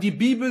 Weil die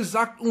Bibel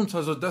sagt uns,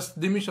 also das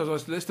nehme ich also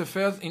als letzter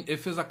Vers in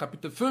Epheser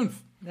Kapitel 5.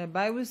 The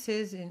Bible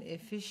says in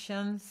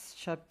Ephesians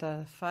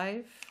chapter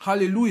 5,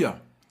 Halleluja.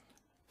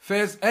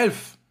 Vers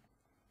 11.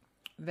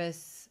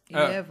 verse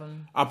 11.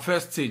 Ab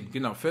Vers 10,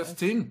 genau, Vers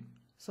 10.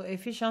 So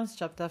Ephesians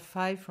chapter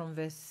 5 from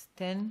verse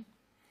 10.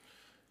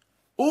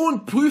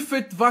 Und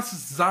prüfet,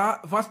 was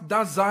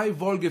da sei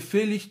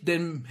wohlgefällig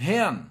dem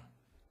Herrn.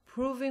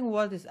 Proving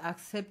what is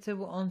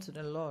acceptable unto the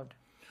Lord.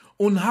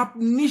 Und habt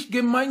nicht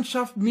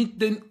Gemeinschaft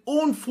mit den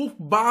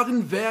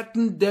unfruchtbaren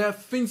Werken der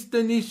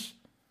Finsternis.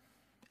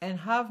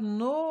 And have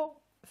no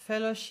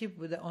fellowship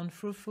with the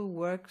unfruitful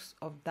works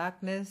of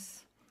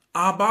darkness,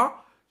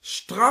 aber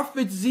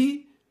strafet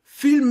sie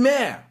viel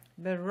mehr.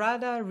 but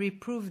rather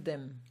reprove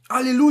them.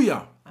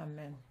 Halleluja.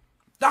 Amen.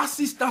 Das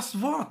ist das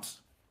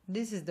Wort.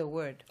 This is the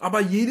word. Aber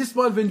jedes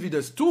Mal, wenn wir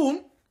das tun,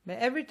 But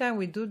every time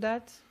we do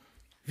that,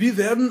 wir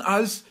werden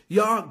als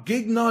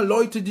Gegner,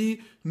 Leute,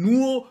 die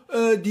nur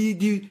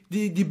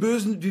die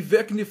Bösen, die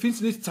Werke der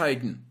Finsternis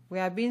zeigen. we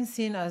are being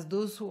seen as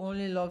those who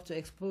only love to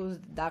expose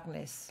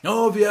darkness.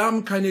 Oh, wir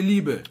haben keine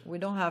Liebe. We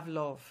don't have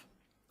love.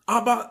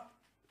 Aber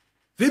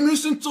wir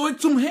müssen zurück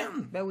zum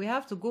Herrn. But we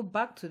have to go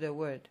back to the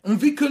word.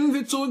 Und wie können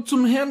wir zurück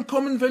zum Herrn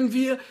kommen, wenn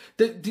wir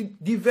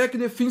die Werke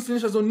der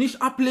Finsternis also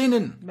nicht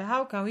ablehnen? But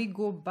how can we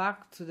go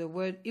back to the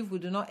word if we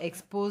do not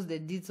expose the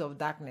deeds of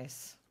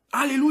darkness?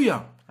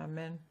 Halleluja.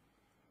 Amen.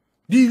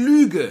 Die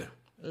Lüge,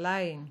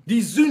 Lying,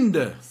 die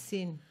Sünde.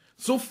 sin.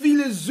 So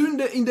viele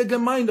Sünde in der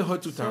Gemeinde So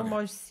heutzutage.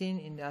 much sin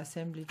in the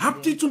assembly Habt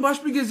today. ihr zum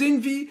Beispiel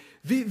gesehen, wie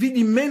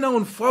die Männer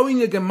und Frauen in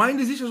der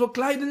Gemeinde sich so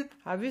kleiden?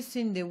 Have you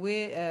seen the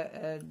way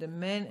the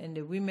men and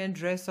the women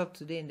dress up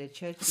today in the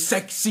church?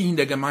 Sexy in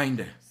der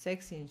Gemeinde.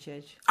 Sexy in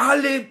church.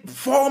 Alle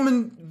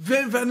Formen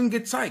werden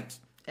gezeigt.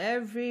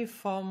 Every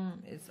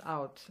form is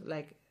out.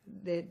 Like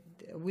the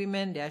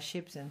women, their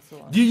shapes and so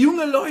on. Die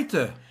jungen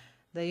Leute,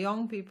 The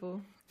young people,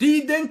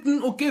 die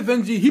denken, okay,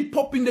 wenn sie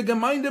Hip-Hop in der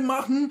Gemeinde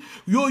machen,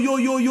 jo,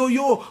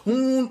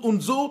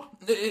 und so,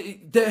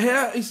 der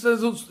Herr ist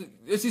also,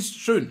 es ist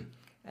schön.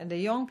 and the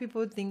young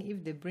people think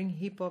if they bring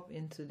hip hop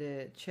into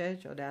the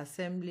church or the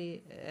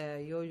assembly,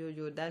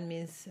 that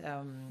means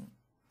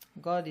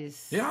God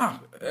is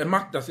Ja, er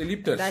mag das, er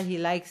liebt es. that He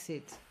likes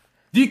it.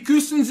 Die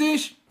küssen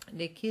sich,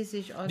 They kiss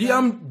each other. die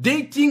haben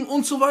Dating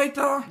und so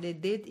weiter. They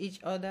date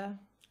each other.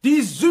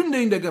 Die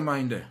Sünde in der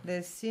Gemeinde.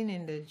 There's sin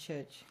in the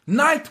church.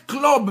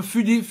 Nightclub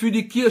für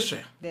die Kirche.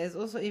 There's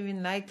also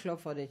even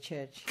nightclub for the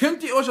church.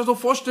 Könnt ihr euch also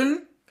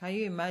vorstellen? Can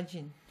you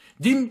imagine?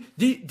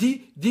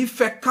 Die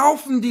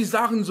verkaufen die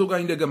Sachen sogar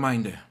in der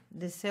Gemeinde.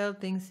 They sell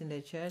things in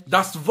the church.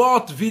 Das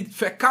Wort wird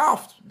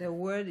verkauft. The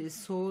word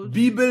is sold.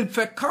 Bibel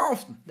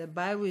verkauft. The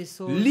Bible is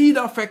sold.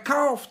 Lieder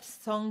verkauft.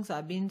 Songs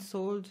are being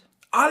sold.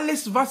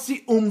 Alles, was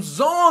sie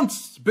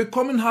umsonst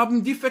bekommen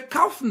haben, die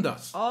verkaufen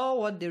das. All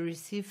what they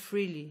receive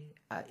freely,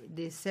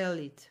 they sell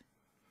it.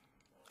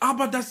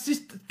 Aber das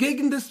ist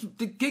gegen des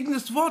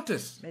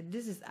Wortes. But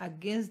this is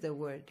against the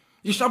word.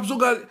 Ich habe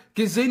sogar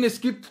gesehen, es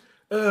gibt,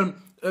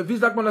 wie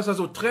sagt man das,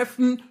 also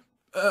Treffen,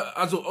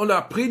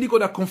 oder Predigt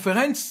oder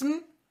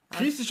Konferenzen,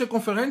 christliche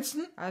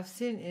Konferenzen. I've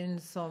seen in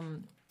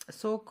some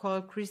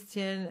so-called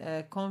Christian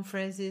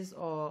conferences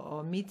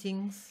or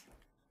meetings,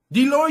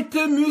 Die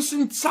Leute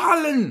müssen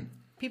zahlen.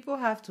 people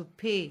have to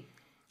pay.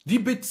 Die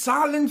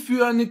bezahlen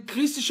für eine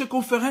christliche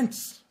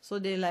Konferenz. So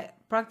they like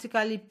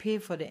practically pay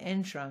for the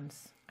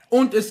entrance.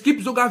 Und es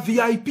gibt sogar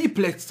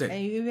VIP-Plätze. And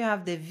you even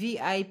have the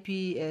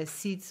VIP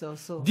seats or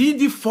so.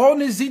 Die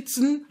vorne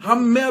sitzen,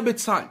 haben mehr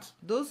bezahlt.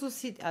 Those who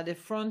sit at the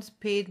front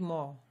paid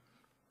more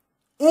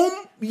Um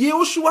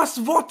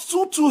Joshuas Wort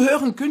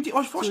zuzuhören, könnt ihr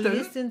euch to vorstellen?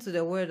 listen to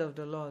the word of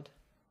the Lord.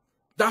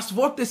 Das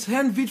Wort des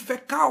Herrn wird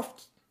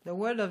verkauft. The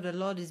word of the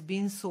Lord is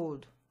being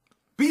sold.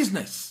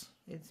 Business.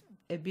 It's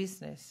a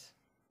business.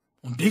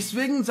 Und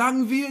deswegen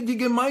sagen wir, die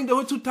Gemeinde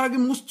heutzutage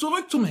muss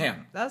zurück zum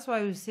Herrn. That's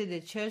why we say the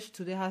church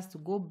today has to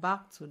go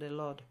back to the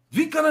Lord.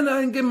 Wie kann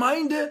eine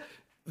Gemeinde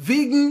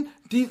wegen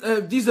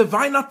dieser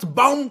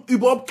Weihnachtsbaum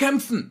überhaupt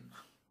kämpfen?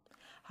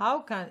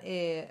 How can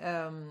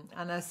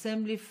an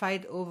assembly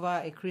fight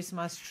over a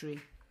Christmas tree?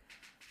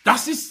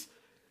 Das ist...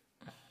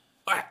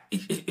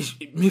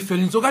 mir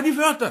fehlen sogar die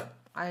Wörter.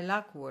 I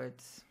lack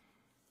words.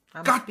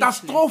 I'm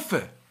Katastrophe.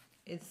 speechless.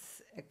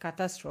 It's a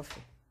catastrophe.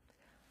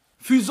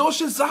 Für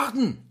solche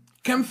Sachen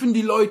kämpfen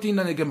die Leute in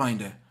einer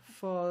Gemeinde.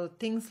 For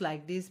things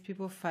like this,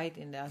 people fight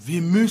in the assembly.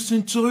 Wir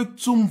müssen zurück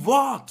zum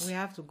Wort. We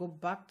have to go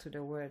back to the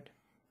word.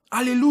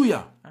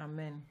 Halleluja.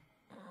 Amen.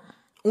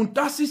 Und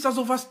das ist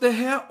also, was der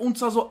Herr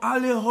uns also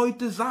alle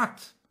heute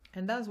sagt.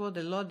 And that's what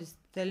the Lord is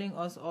telling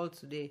us all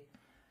today.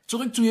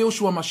 Zurück zu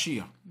Joshua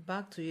Mashiach.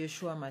 Back to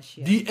Yeshua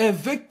Mashiach. Die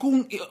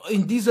Erweckung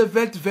in dieser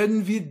Welt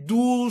werden wir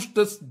durch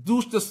das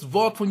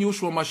Wort von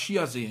Joshua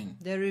Mashiach sehen.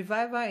 The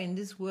revival in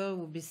this world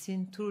will be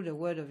seen through the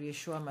word of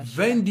Yeshua Mashiach.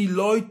 Wenn die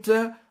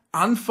Leute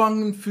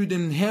anfangen, für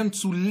den Herrn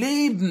zu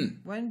leben,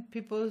 When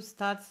people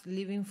start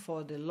living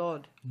for the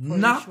Lord, for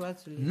Yeshua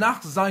to live,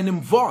 nach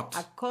seinem Wort.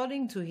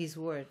 according to his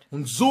word,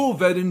 Und so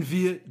werden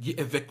wir die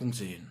Erweckung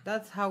sehen.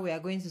 that's how we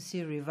are going to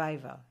see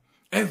revival.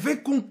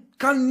 Erweckung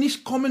kann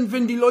nicht kommen,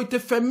 wenn die Leute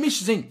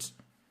vermischt sind.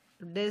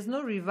 There's no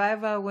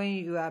revival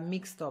when you are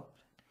mixed up.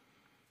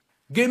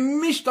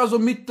 Gemischt also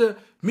mit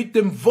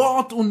dem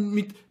Wort und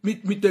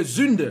mit der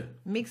Sünde.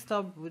 Mixed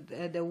up with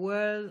the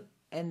world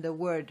and the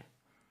word.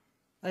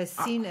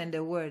 Sin and the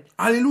word.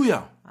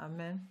 Halleluja.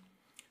 Amen.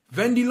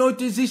 Wenn die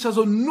Leute sich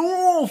also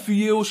nur für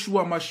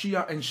Joshua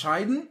Mashiach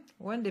entscheiden,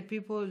 When the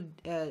people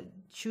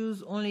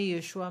choose only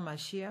Yeshua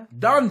Mashiach,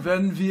 dann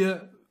werden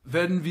wir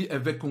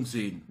Erweckung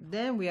sehen.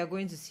 then we are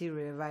going to see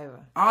revival.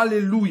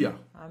 Halleluja.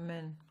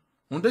 Amen.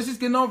 Und das ist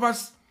genau,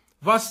 was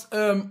was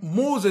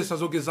Moses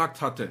also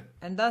gesagt hatte.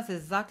 And that's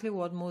exactly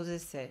what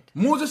Moses said.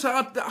 Moses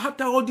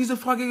hat auch diese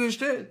Frage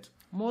gestellt.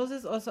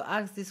 Moses also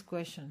asked this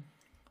question.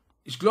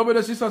 Ich glaube,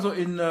 das ist also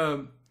in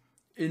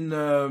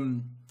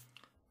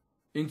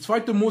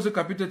 2. Mose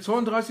Kapitel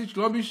 32,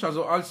 glaube ich,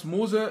 also als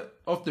Mose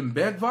auf dem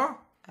Berg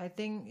war. I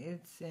think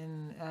it's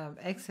in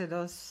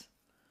Exodus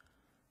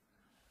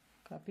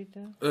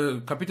Kapitel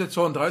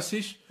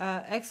 32.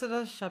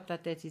 Exodus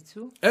chapter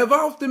 32. Er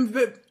war auf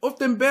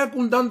dem Berg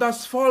und dann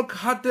das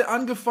Volk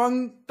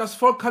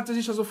hatte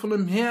sich also von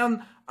dem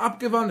Herrn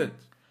abgewandt.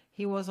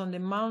 He was on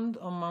Mount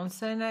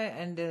Sinai,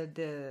 and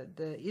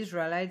the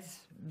Israelites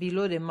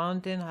below the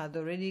mountain had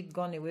already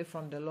gone away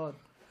from the Lord.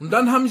 Und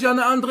dann haben sie einen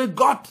anderen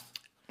Gott.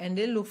 And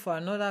they looked for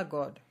another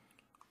God.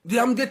 Die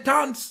haben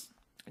getanzt.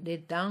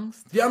 They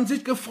danced. Die haben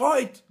sich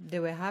gefreut.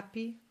 They were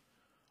happy.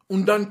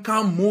 Und dann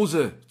kam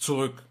Mose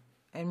zurück.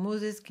 And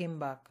Moses came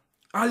back.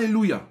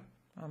 Halleluja.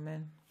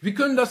 Amen. Wir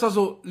können das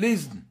also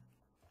lesen.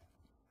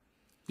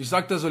 Ich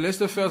sagte so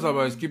letzte Vers,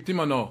 aber es gibt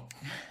immer noch.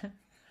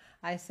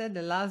 I said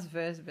the last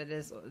verse, but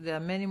there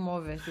are many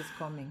more verses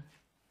coming.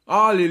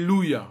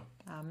 Halleluja.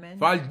 Amen.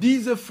 Weil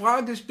diese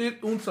Frage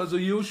stellt uns also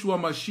Joshua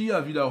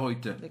Mashiach wieder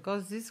heute.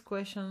 Because this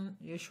question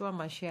Yeshua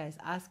Mashiach is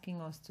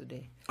asking us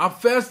today.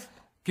 Ab Vers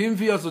gehen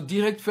wir also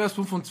direkt Vers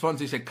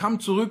 25. Er kam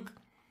zurück.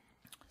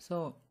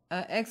 So,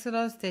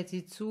 Exodus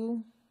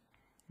 32,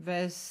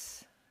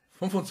 Verse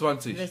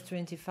 25.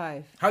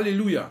 25.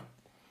 Halleluja.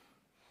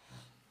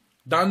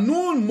 Da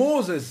nun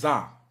Moses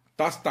sah,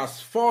 dass das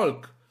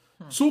Volk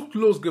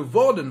zuchtlos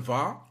geworden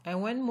war,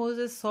 And when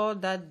Moses saw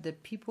that the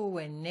people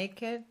were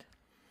naked,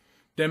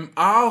 dem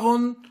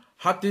Aaron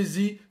hatte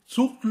sie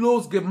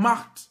zuchtlos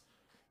gemacht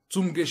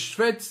zum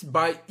Geschwätz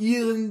bei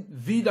ihren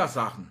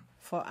Widersachen.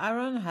 for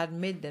Aaron had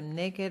made them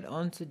naked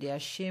unto their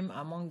shame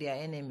among their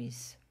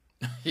enemies.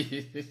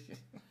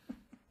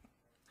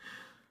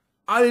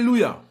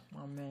 Halleluja.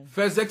 Amen.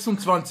 Vers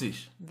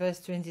 26.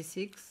 Verse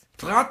 26.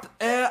 Trat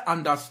er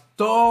an das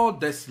Tor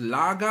des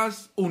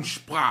Lagers und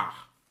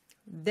sprach: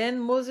 Then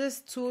Moses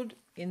stood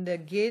in the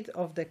gate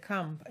of the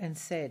camp and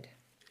said,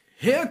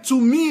 Her zu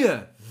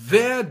mir,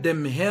 wer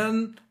dem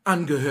Herrn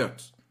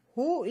angehört.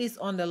 Who is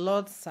on the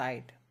Lord's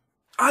side?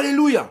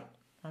 Halleluja.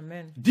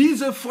 Amen.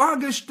 Diese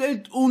Frage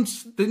stellt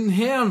uns den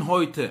Herrn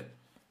heute.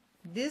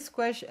 This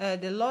question,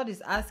 the Lord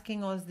is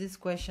asking us this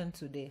question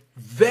today.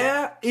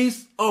 Wer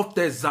ist auf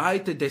der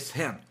Seite des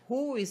Herrn?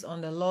 Who is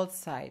on the Lord's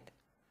side?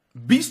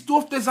 Bist du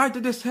auf der Seite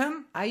des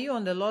Herrn? Are you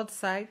on the Lord's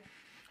side?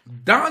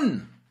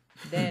 Dann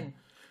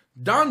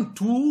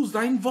tu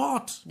sein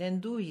Wort.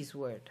 Then do his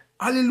word.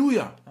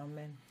 Halleluja.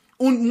 Amen.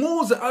 Und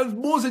Mose, als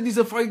Mose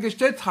diese Frage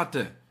gestellt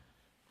hatte,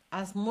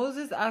 As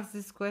Moses asked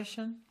this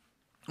question,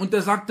 und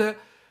er sagte,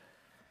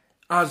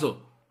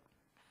 also,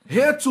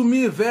 Her zu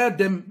mir, wer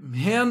dem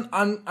Herrn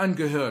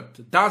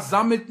angehört. Da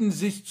sammelten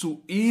sich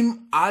zu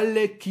ihm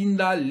alle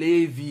Kinder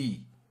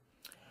Levi.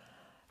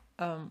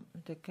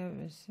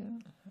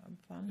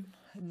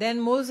 Then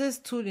Moses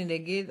stood in the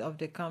gate of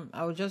the camp,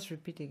 I will just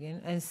repeat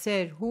again, and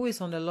said, Who is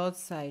on the Lord's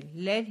side?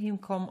 Let him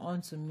come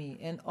unto me.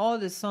 And all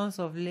the sons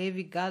of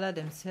Levi gathered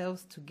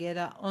themselves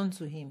together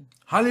unto him.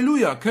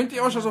 Halleluja. Könnt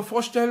ihr euch also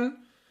vorstellen?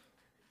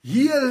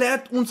 Hier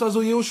lehrt uns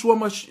also Joshua,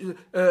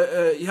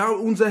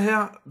 unser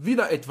Herr,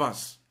 wieder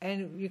etwas.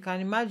 And you can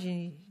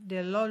imagine the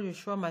Lord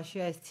Yeshua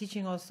Mashiach is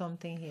teaching us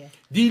something here.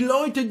 Die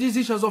Leute, die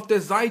sich also auf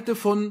der Seite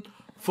von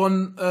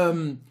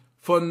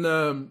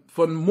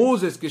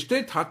Moses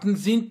gestellt hatten,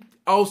 sind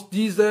aus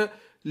dieser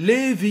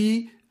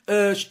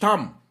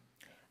Levi-Stamm.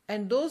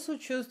 And those who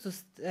choose to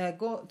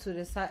go to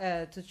the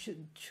side,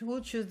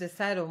 who choose the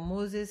side of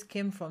Moses,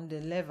 came from the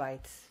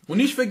Levites. Und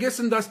nicht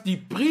vergessen, dass die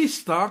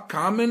Priester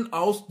kamen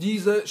aus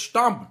diesem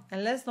Stamm.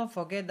 And let's not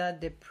forget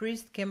that the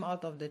priest came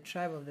out of the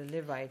tribe of the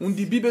Levites. Und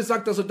die Bibel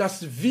sagt also,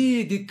 dass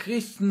wir, die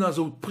Christen,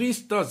 also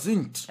Priester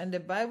sind. And the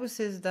Bible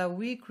says that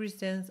we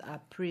Christians are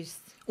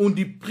priests. Und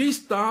die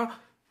Priester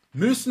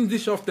müssen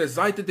sich auf der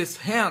Seite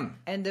des Herrn.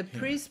 And the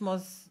priest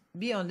must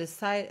be on the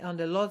side, on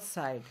the Lord's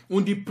side.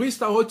 Und die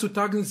Priester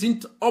heutzutage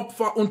sind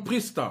Opfer und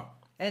Priester.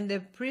 And the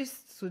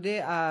priests today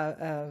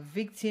are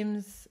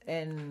victims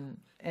and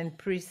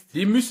priests.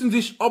 Die müssen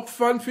sich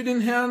opfern für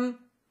den Herrn.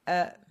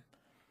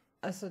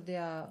 So they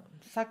are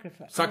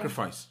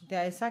sacrifice. They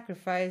are a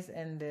sacrifice,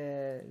 and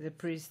the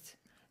priest.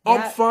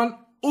 Opfern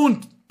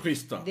und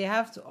Priester. They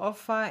have to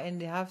offer and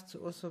they have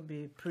to also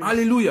be priests.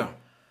 Halleluja.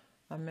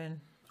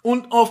 Amen.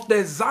 Und auf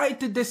der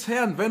Seite des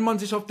Herrn, wenn man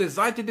sich auf der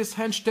Seite des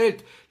Herrn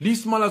stellt,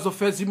 liest mal also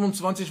Vers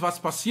 27, was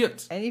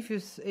passiert. And if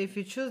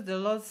you choose the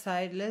Lord's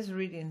side, let's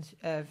read in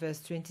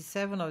verse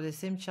 27 of the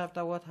same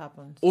chapter what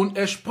happens. Und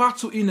er sprach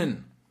zu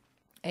ihnen.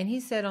 And he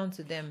said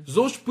unto them,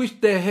 So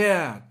spricht der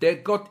Herr, der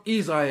Gott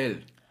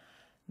Israel.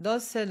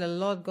 Thus said the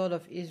Lord God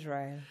of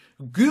Israel.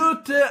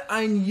 Gürte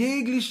ein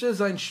jeglicher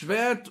sein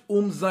Schwert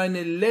um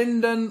seine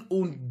Lenden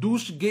und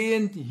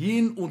durchgehend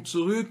hin und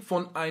zurück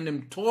von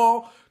einem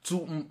Tor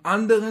zum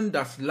anderen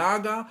das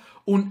Lager,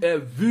 und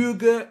er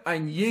würge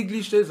ein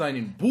jeglicher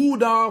seinen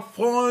Bruder,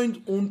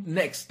 Freund und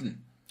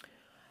Nächsten.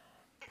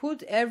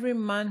 Put every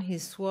man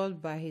his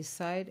sword by his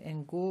side,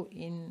 and go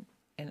in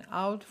and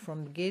out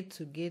from gate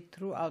to gate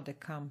throughout the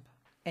camp,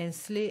 and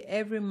slay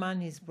every man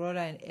his brother,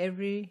 and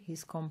every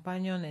his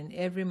companion, and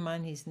every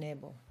man his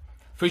neighbor.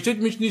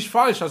 Versteht mich nicht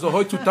falsch, also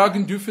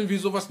heutzutage dürfen wir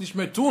sowas nicht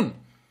mehr tun.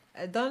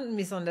 Don't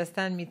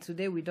misunderstand me.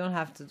 Today we don't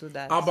have to do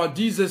that. Aber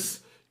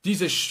dieses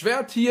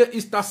Schwert hier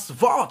ist das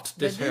Wort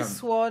des But Herrn. this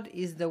sword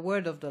is the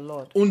word of the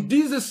Lord. Und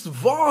dieses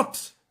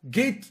Wort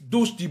geht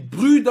durch die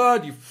Brüder,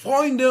 die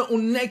Freunde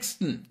und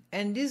Nächsten.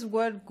 And this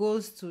word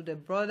goes to the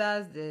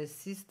brothers, the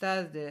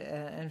sisters,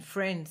 and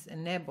friends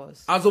and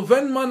neighbors. Also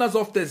wenn man also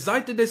auf der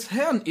Seite des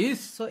Herrn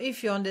ist So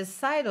if you're on the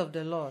side of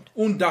the Lord,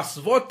 und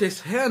das Wort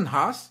des Herrn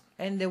hast,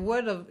 and you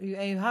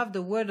have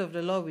the word of the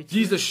Lord with you,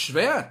 dieses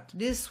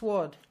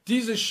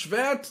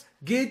Schwert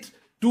geht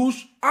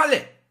durch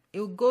alle.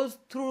 it goes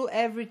through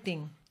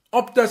everything.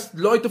 Ob das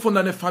Leute von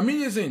deiner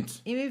Familie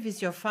sind, Even if it's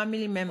your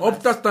family members,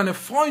 ob das deine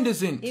Freunde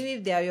sind, even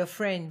if they are your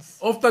friends,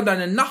 ob das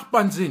deine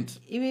Nachbarn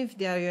sind, even if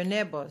they are your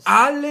neighbors,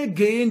 alle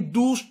gehen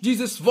durch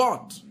dieses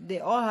Wort.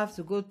 they all have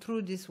to go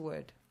through this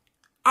word.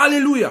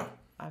 Halleluja.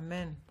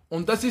 Amen.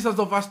 Und das ist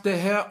also, was der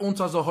Herr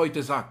uns also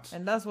heute sagt.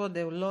 And that's what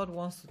the Lord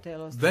wants to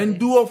tell us Wenn today.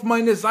 du auf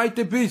meiner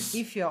Seite bist,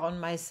 If you're on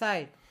my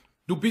side,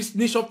 du bist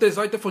nicht auf der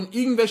Seite von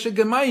irgendwelcher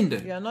Gemeinde,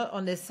 you are not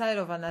on the side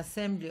of an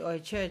assembly or a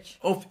church,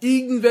 auf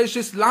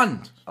irgendwelches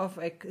Land of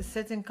a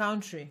certain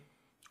country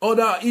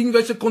oder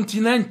irgendwelche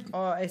Kontinent.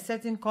 or a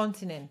certain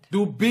continent.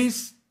 Du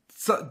bist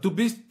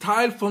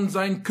Teil von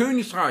seinem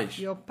Königreich.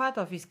 You're part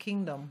of his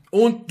kingdom.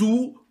 Und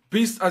du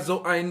bist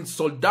also ein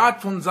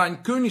Soldat von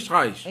seinem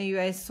Königreich. And you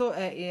are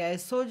a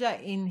soldier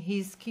in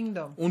his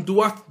kingdom. Und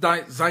du hast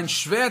sein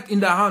Schwert in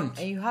der Hand.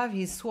 And you have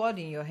his sword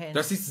in your hand.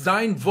 Das ist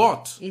sein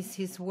Wort. It's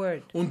his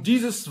word. Und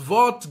dieses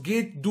Wort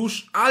geht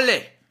durch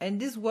alle. And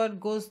this word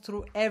goes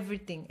through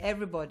everything,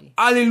 everybody.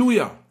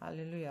 Halleluja.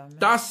 Hallelujah. Amen.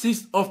 Das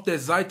ist auf der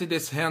Seite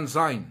des Herrn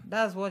sein.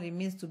 That's what it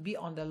means to be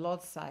on the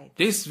Lord's side.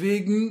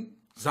 Deswegen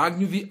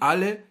sagen wir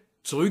alle,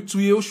 zurück zu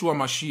Jehoshua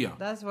Mashiach.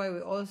 That's why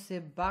we all say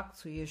back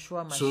to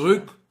Yeshua Mashiach.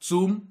 Zurück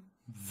zum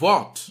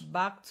Wort.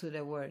 Back to the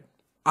word.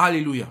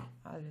 Halleluja.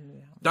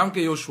 Hallelujah. Danke,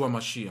 Jehoshua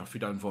Mashiach, für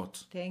dein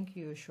Wort. Thank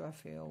you, Yeshua,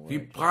 for your Wir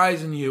word.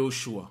 preisen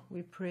Jehoshua.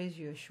 We praise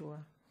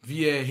Yeshua.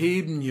 Wir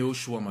erheben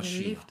Jehoshua We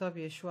Mashiach. lift up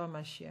Yeshua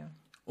Mashiach.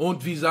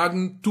 Und wir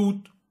sagen,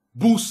 tut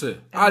Buße.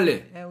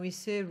 Alle. And we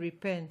say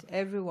repent,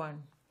 everyone.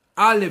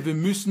 Alle. Wir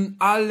müssen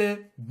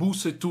alle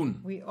Buße tun.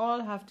 We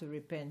all have to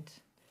repent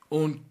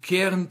Und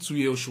kehren zu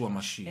Jehoshua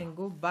Mashiach. and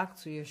go back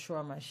to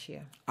Yeshua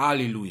Mashiach.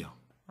 Halleluja.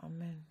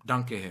 Amen.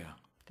 Danke, Herr.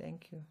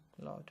 Thank you,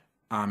 Lord.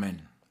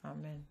 Amen.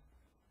 Amen.